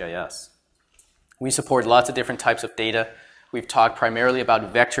ArcGIS. We support lots of different types of data. We've talked primarily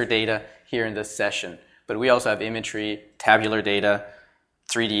about vector data here in this session, but we also have imagery, tabular data,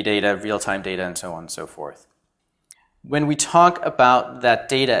 3D data, real-time data, and so on and so forth. When we talk about that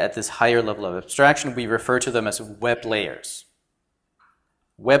data at this higher level of abstraction, we refer to them as web layers.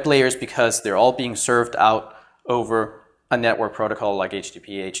 Web layers because they're all being served out over a network protocol like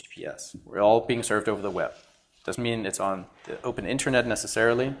HTTP, HTTPS. We're all being served over the web. Doesn't mean it's on the open internet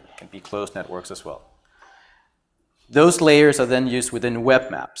necessarily. It can be closed networks as well. Those layers are then used within web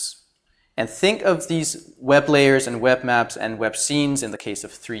maps. And think of these web layers and web maps and web scenes in the case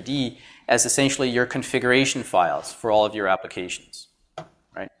of 3D as essentially your configuration files for all of your applications.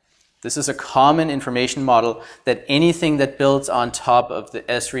 This is a common information model that anything that builds on top of the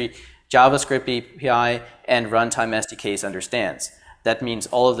Esri JavaScript API and runtime SDKs understands. That means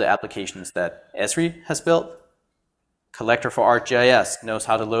all of the applications that Esri has built. Collector for ArcGIS knows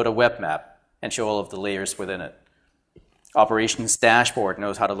how to load a web map and show all of the layers within it. Operations Dashboard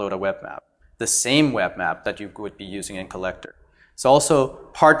knows how to load a web map. The same web map that you would be using in Collector. It's also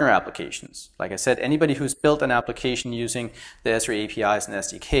partner applications. Like I said, anybody who's built an application using the Esri APIs and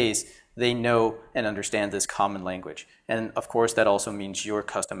SDKs, they know and understand this common language. And of course, that also means your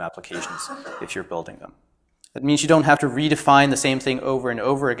custom applications if you're building them. That means you don't have to redefine the same thing over and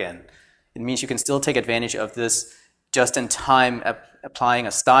over again. It means you can still take advantage of this just-in-time applying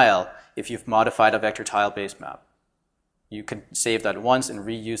a style if you've modified a vector tile-based map. You can save that once and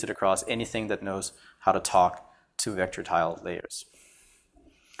reuse it across anything that knows how to talk to vector tile layers.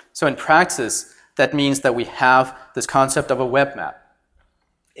 So in practice, that means that we have this concept of a web map.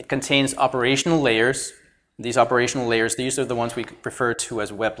 It contains operational layers. These operational layers, these are the ones we refer to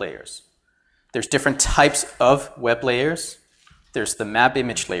as web layers. There's different types of web layers. There's the map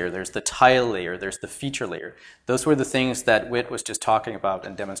image layer, there's the tile layer, there's the feature layer. Those were the things that Whit was just talking about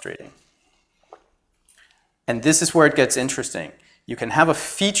and demonstrating. And this is where it gets interesting. You can have a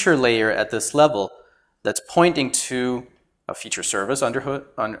feature layer at this level that's pointing to a feature service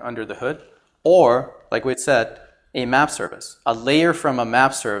under the hood, or, like Whit said, a map service. A layer from a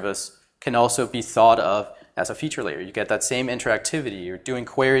map service can also be thought of as a feature layer. You get that same interactivity. You're doing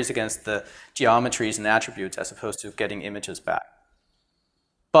queries against the geometries and attributes as opposed to getting images back.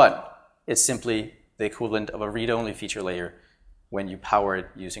 But it's simply the equivalent of a read-only feature layer when you power it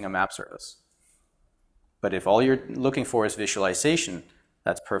using a map service. But if all you're looking for is visualization,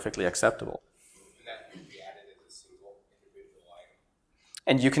 that's perfectly acceptable. And that can be added as a single individual item.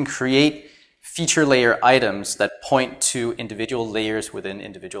 And you can create feature layer items that point to individual layers within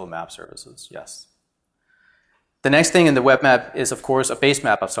individual map services, yes. The next thing in the web map is, of course, a base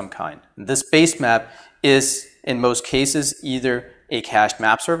map of some kind. And this base map is, in most cases, either a cached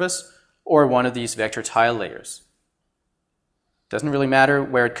map service or one of these vector tile layers. Doesn't really matter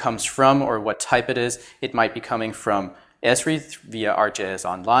where it comes from or what type it is. It might be coming from Esri via ArcGIS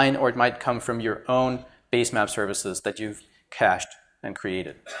Online, or it might come from your own base map services that you've cached and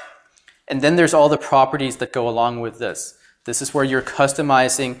created. And then there's all the properties that go along with this. This is where you're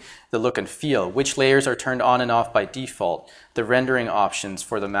customizing the look and feel, which layers are turned on and off by default, the rendering options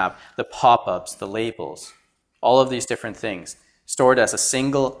for the map, the pop-ups, the labels, all of these different things stored as a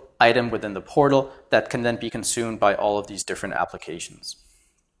single item within the portal that can then be consumed by all of these different applications.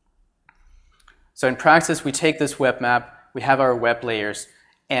 So in practice, we take this web map, we have our web layers,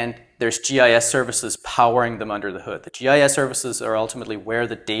 and there's GIS services powering them under the hood. The GIS services are ultimately where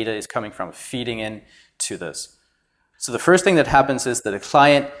the data is coming from, feeding in to this. So the first thing that happens is that a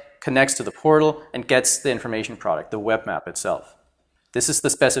client connects to the portal and gets the information product, the web map itself. This is the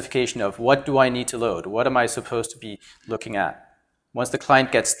specification of what do I need to load? What am I supposed to be looking at? Once the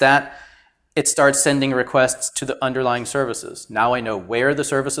client gets that, it starts sending requests to the underlying services. Now I know where the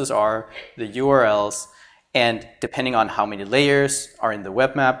services are, the URLs, and depending on how many layers are in the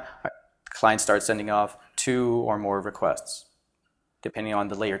web map, the client starts sending off 2 or more requests. Depending on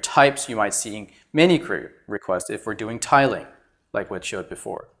the layer types, you might see many requests. If we're doing tiling, like what showed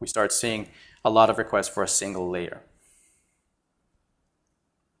before, we start seeing a lot of requests for a single layer.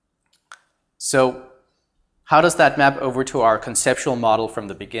 So how does that map over to our conceptual model from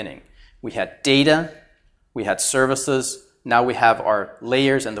the beginning? We had data, we had services, now we have our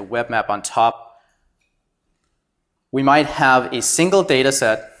layers and the web map on top. We might have a single data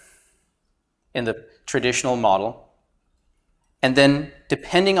set in the traditional model, and then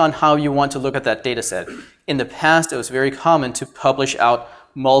depending on how you want to look at that data set, in the past it was very common to publish out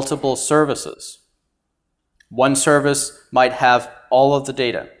multiple services. One service might have all of the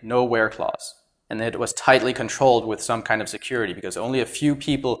data, no where clause, and it was tightly controlled with some kind of security because only a few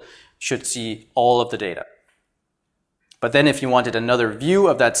people should see all of the data. But then if you wanted another view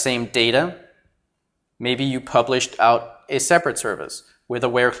of that same data, maybe you published out a separate service with a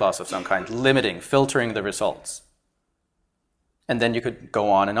where clause of some kind, limiting, filtering the results. And then you could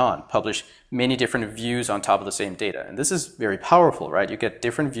go on, publish many different views on top of the same data. And this is very powerful, right? You get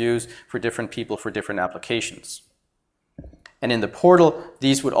different views for different people for different applications. And in the portal,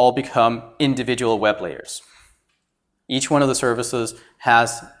 these would all become individual web layers. Each one of the services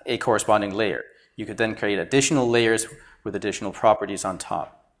has a corresponding layer. You could then create additional layers with additional properties on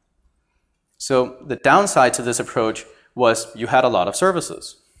top. So the downside to this approach was you had a lot of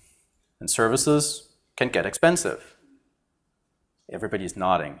services. And services can get expensive. Everybody's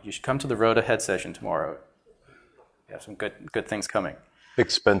nodding. You should come to the road ahead session tomorrow. We have some good things coming.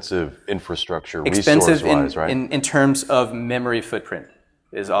 Expensive infrastructure, Expensive resource-wise, right? in terms of memory footprint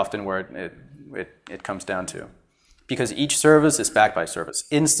is often where it comes down to. Because each service is backed by service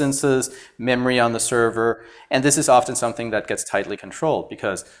instances, memory on the server, and this is often something that gets tightly controlled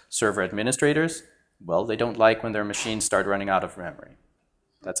because server administrators, well, they don't like when their machines start running out of memory.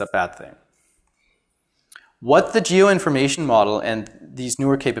 That's a bad thing. What the geoinformation model and these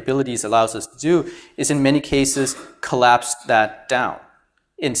newer capabilities allows us to do is in many cases collapse that down.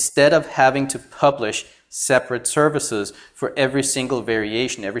 Instead of having to publish separate services for every single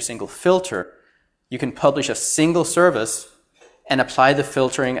variation, every single filter, you can publish a single service and apply the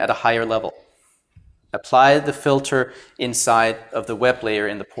filtering at a higher level. Apply the filter inside of the web layer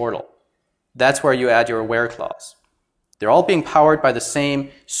in the portal. That's where you add your where clause. They're all being powered by the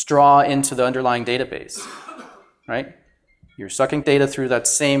same straw into the underlying database, right? You're sucking data through that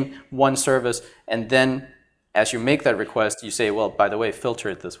same one service, and then as you make that request, you say, well, by the way, filter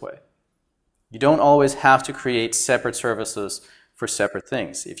it this way. You don't always have to create separate services for separate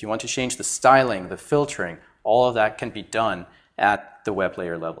things. If you want to change the styling, the filtering, all of that can be done at the web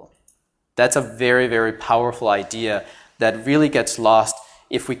layer level. That's a very, very powerful idea that really gets lost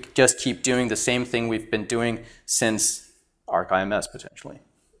if we just keep doing the same thing we've been doing since ArcIMS, potentially.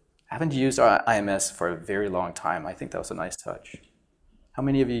 I haven't used IMS for a very long time. I think that was a nice touch. How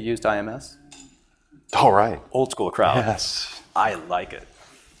many of you used IMS? All right. Old school crowd. Yes. I like it.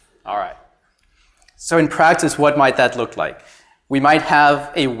 All right. So in practice, what might that look like? We might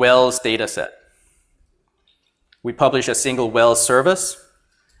have a Wells data set. We publish a single Wells service,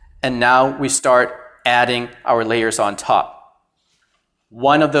 and now we start adding our layers on top.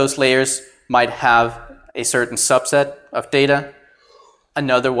 One of those layers might have a certain subset of data.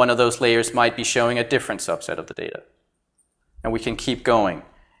 Another one of those layers might be showing a different subset of the data. And we can keep going.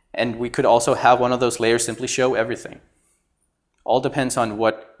 And we could also have one of those layers simply show everything. All depends on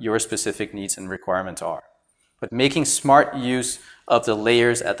what your specific needs and requirements are. But making smart use of the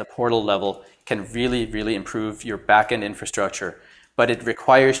layers at the portal level can really, really improve your backend infrastructure. But it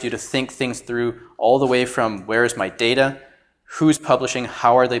requires you to think things through all the way from where is my data, who's publishing,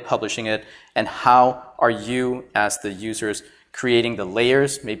 how are they publishing it, and how are you as the users creating the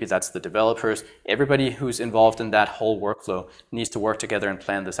layers. Maybe that's the developers. Everybody who's involved in that whole workflow needs to work together and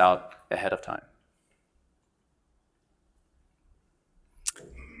plan this out ahead of time.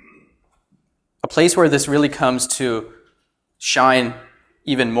 A place where this really comes to shine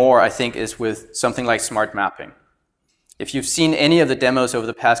even more, I think, is with something like smart mapping. If you've seen any of the demos over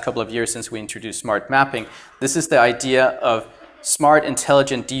the past couple of years since we introduced smart mapping, this is the idea of smart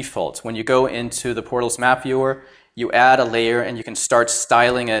intelligent defaults. When you go into the portal's map viewer, you add a layer and you can start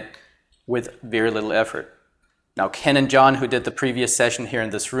styling it with very little effort. Now, Ken and John, who did the previous session here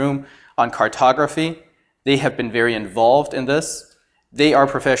in this room on cartography, they have been very involved in this. They are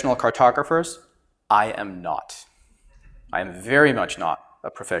professional cartographers. I am not. I am very much not a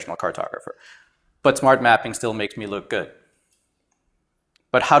professional cartographer. But smart mapping still makes me look good.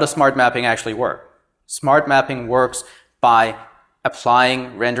 But how does smart mapping actually work? Smart mapping works by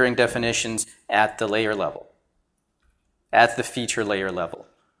applying rendering definitions at the layer level, at the feature layer level.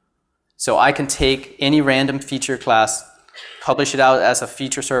 So I can take any random feature class, publish it out as a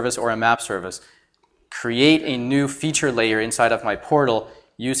feature service or a map service, create a new feature layer inside of my portal.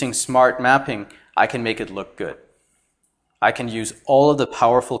 Using smart mapping, I can make it look good. I can use all of the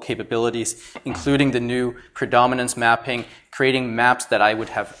powerful capabilities, including the new predominance mapping, creating maps that I would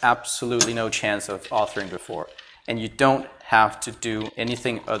have absolutely no chance of authoring before. And you don't have to do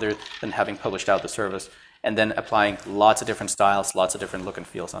anything other than having published out the service and then applying lots of different styles, lots of different look and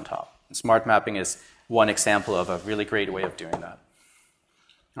feels on top. And smart mapping is one example of a really great way of doing that.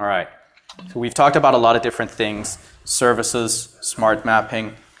 All right. So we've talked about a lot of different things, services, smart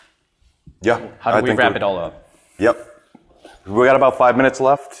mapping. Yeah. How do we wrap it all up? Yep. We got about 5 minutes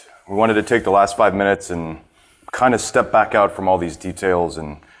left. We wanted to take the last 5 minutes and kind of step back out from all these details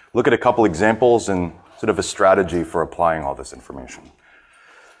and look at a couple examples and sort of a strategy for applying all this information.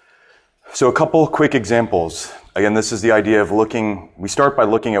 So a couple quick examples. Again, this is the idea of we start by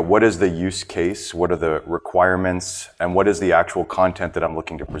looking at what is the use case, what are the requirements, and what is the actual content that I'm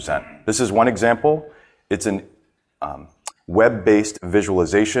looking to present. This is one example. It's an web-based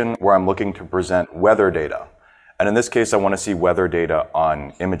visualization where I'm looking to present weather data. And in this case, I want to see weather data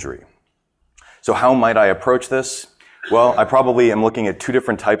on imagery. So how might I approach this? Well, I probably am looking at two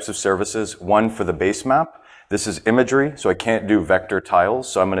different types of services. One for the base map. This is imagery, so I can't do vector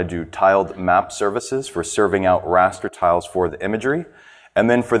tiles. So I'm going to do tiled map services for serving out raster tiles for the imagery. And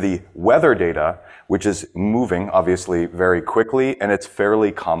then for the weather data, which is moving, obviously, very quickly, and it's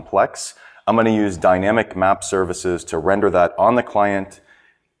fairly complex, I'm going to use dynamic map services to render that on the client.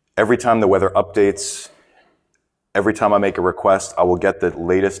 Every time the weather updates, every time I make a request, I will get the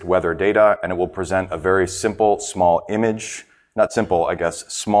latest weather data, and it will present a very simple, small image. Not simple, I guess,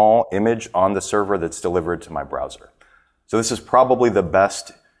 small image on the server that's delivered to my browser. So this is probably the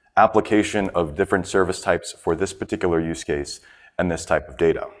best application of different service types for this particular use case and this type of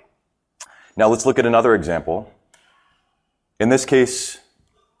data. Now let's look at another example. In this case,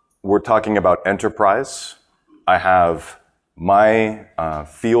 we're talking about enterprise. I have my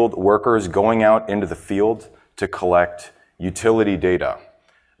field workers going out into the field to collect utility data.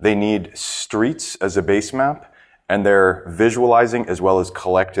 They need streets as a base map, and they're visualizing as well as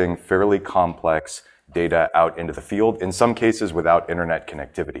collecting fairly complex data out into the field, in some cases without internet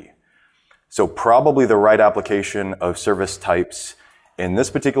connectivity. So probably the right application of service types in this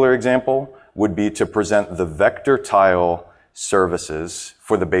particular example would be to present the vector tile services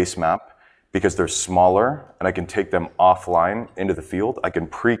for the base map because they're smaller and I can take them offline into the field. I can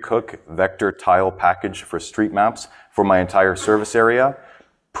pre-cook vector tile package for street maps for my entire service area,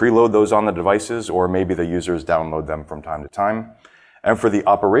 preload those on the devices, or maybe the users download them from time to time. And for the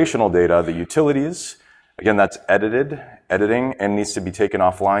operational data, the utilities, again, that's editing, and needs to be taken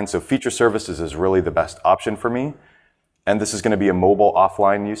offline. So feature services is really the best option for me. And this is going to be a mobile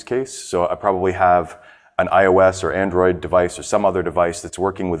offline use case. So I probably have an iOS or Android device or some other device that's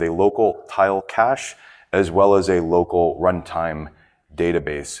working with a local tile cache as well as a local runtime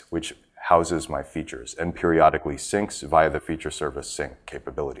database, which houses my features and periodically syncs via the feature service sync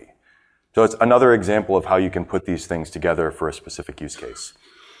capability. So it's another example of how you can put these things together for a specific use case.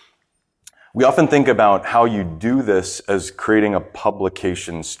 We often think about how you do this as creating a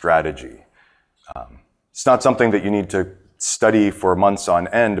publication strategy. It's not something that you need to study for months on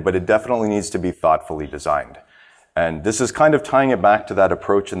end, but it definitely needs to be thoughtfully designed. And this is kind of tying it back to that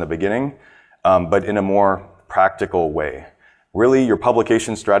approach in the beginning, but in a more practical way. Really, your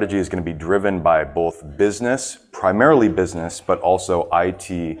publication strategy is going to be driven by both business, primarily business, but also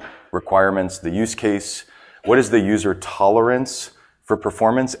IT requirements, the use case, what is the user tolerance for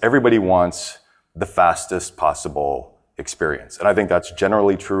performance. Everybody wants the fastest possible experience. And I think that's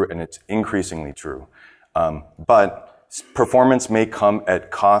generally true, and it's increasingly true. But performance may come at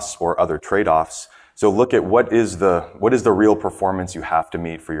costs or other trade-offs. So look at what is the real performance you have to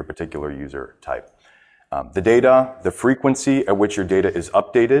meet for your particular user type. The data, the frequency at which your data is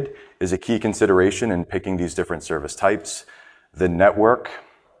updated is a key consideration in picking these different service types. The network,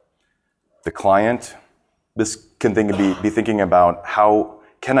 the client, this can be thinking about how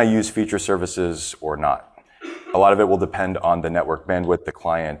can I use feature services or not. A lot of it will depend on the network bandwidth, the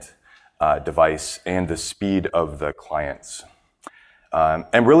client device, and the speed of the clients.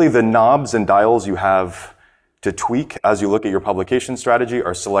 And really the knobs and dials you have to tweak as you look at your publication strategy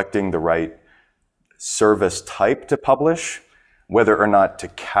are selecting the right service type to publish, whether or not to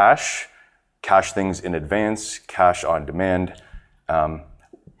cache things in advance, cache on demand,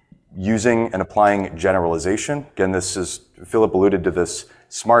 using and applying generalization. Again, Philip alluded to this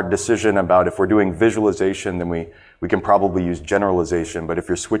smart decision about if we're doing visualization, then we can probably use generalization, but if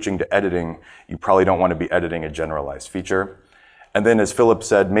you're switching to editing, you probably don't want to be editing a generalized feature. And then, as Philip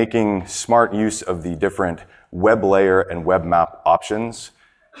said, making smart use of the different web layer and web map options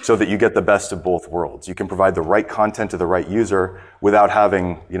so that you get the best of both worlds. You can provide the right content to the right user without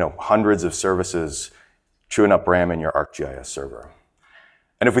having, hundreds of services chewing up RAM in your ArcGIS server.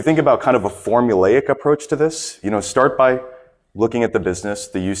 And if we think about kind of a formulaic approach to this, start by looking at the business,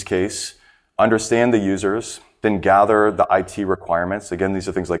 the use case, understand the users, then gather the IT requirements. Again, these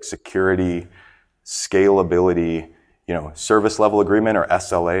are things like security, scalability, service level agreement or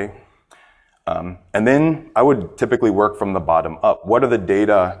SLA. And then I would typically work from the bottom up. What are the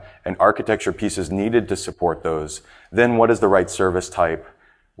data and architecture pieces needed to support those? Then what is the right service type?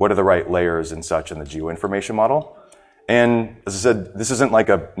 What are the right layers and such in the geoinformation model? And as I said, this isn't like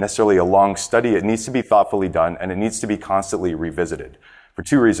necessarily a long study. It needs to be thoughtfully done, and it needs to be constantly revisited for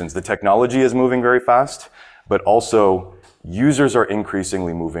two reasons. The technology is moving very fast, but also users are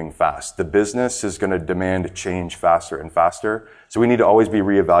increasingly moving fast. The business is going to demand change faster and faster, so we need to always be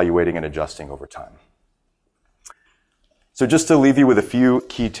reevaluating and adjusting over time. So just to leave you with a few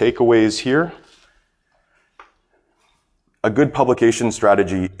key takeaways here, a good publication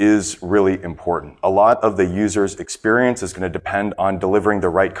strategy is really important. A lot of the user's experience is going to depend on delivering the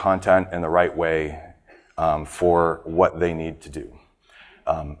right content in the right way for what they need to do.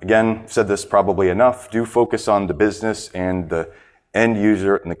 Again, said this probably enough, do focus on the business and the end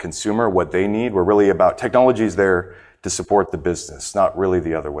user and the consumer, what they need. We're really about, technology is there to support the business, not really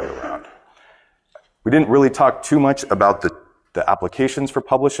the other way around. We didn't really talk too much about the applications for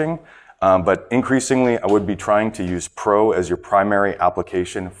publishing, but increasingly I would be trying to use Pro as your primary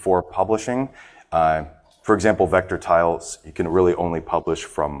application for publishing. For example, vector tiles, you can really only publish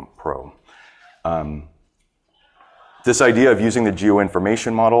from Pro. This idea of using the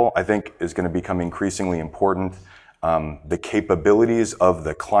geoinformation model, I think, is going to become increasingly important. The capabilities of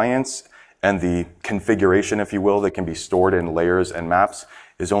the clients and the configuration, if you will, that can be stored in layers and maps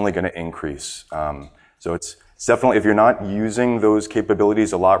is only going to increase. So it's definitely, if you're not using those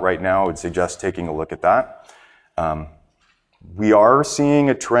capabilities a lot right now, I would suggest taking a look at that. We are seeing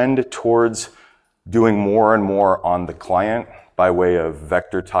a trend towards doing more and more on the client by way of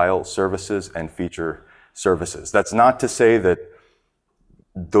vector tile services and feature services. That's not to say that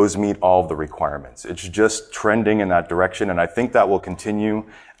those meet all of the requirements. It's just trending in that direction, and I think that will continue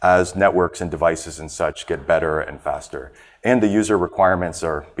as networks and devices and such get better and faster, and the user requirements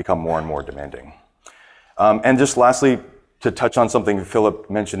become more and more demanding. And just lastly, to touch on something Philip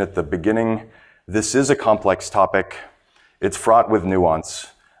mentioned at the beginning, this is a complex topic. It's fraught with nuance,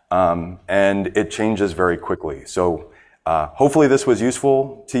 and it changes very quickly. So hopefully this was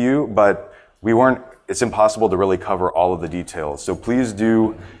useful to you, but it's impossible to really cover all of the details. So please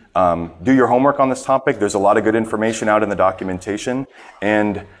do your homework on this topic. There's a lot of good information out in the documentation,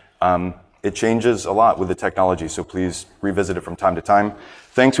 and it changes a lot with the technology, so please revisit it from time to time.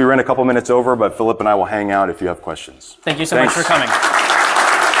 Thanks, we ran a couple minutes over, but Philip and I will hang out if you have questions. Thank you so much for coming.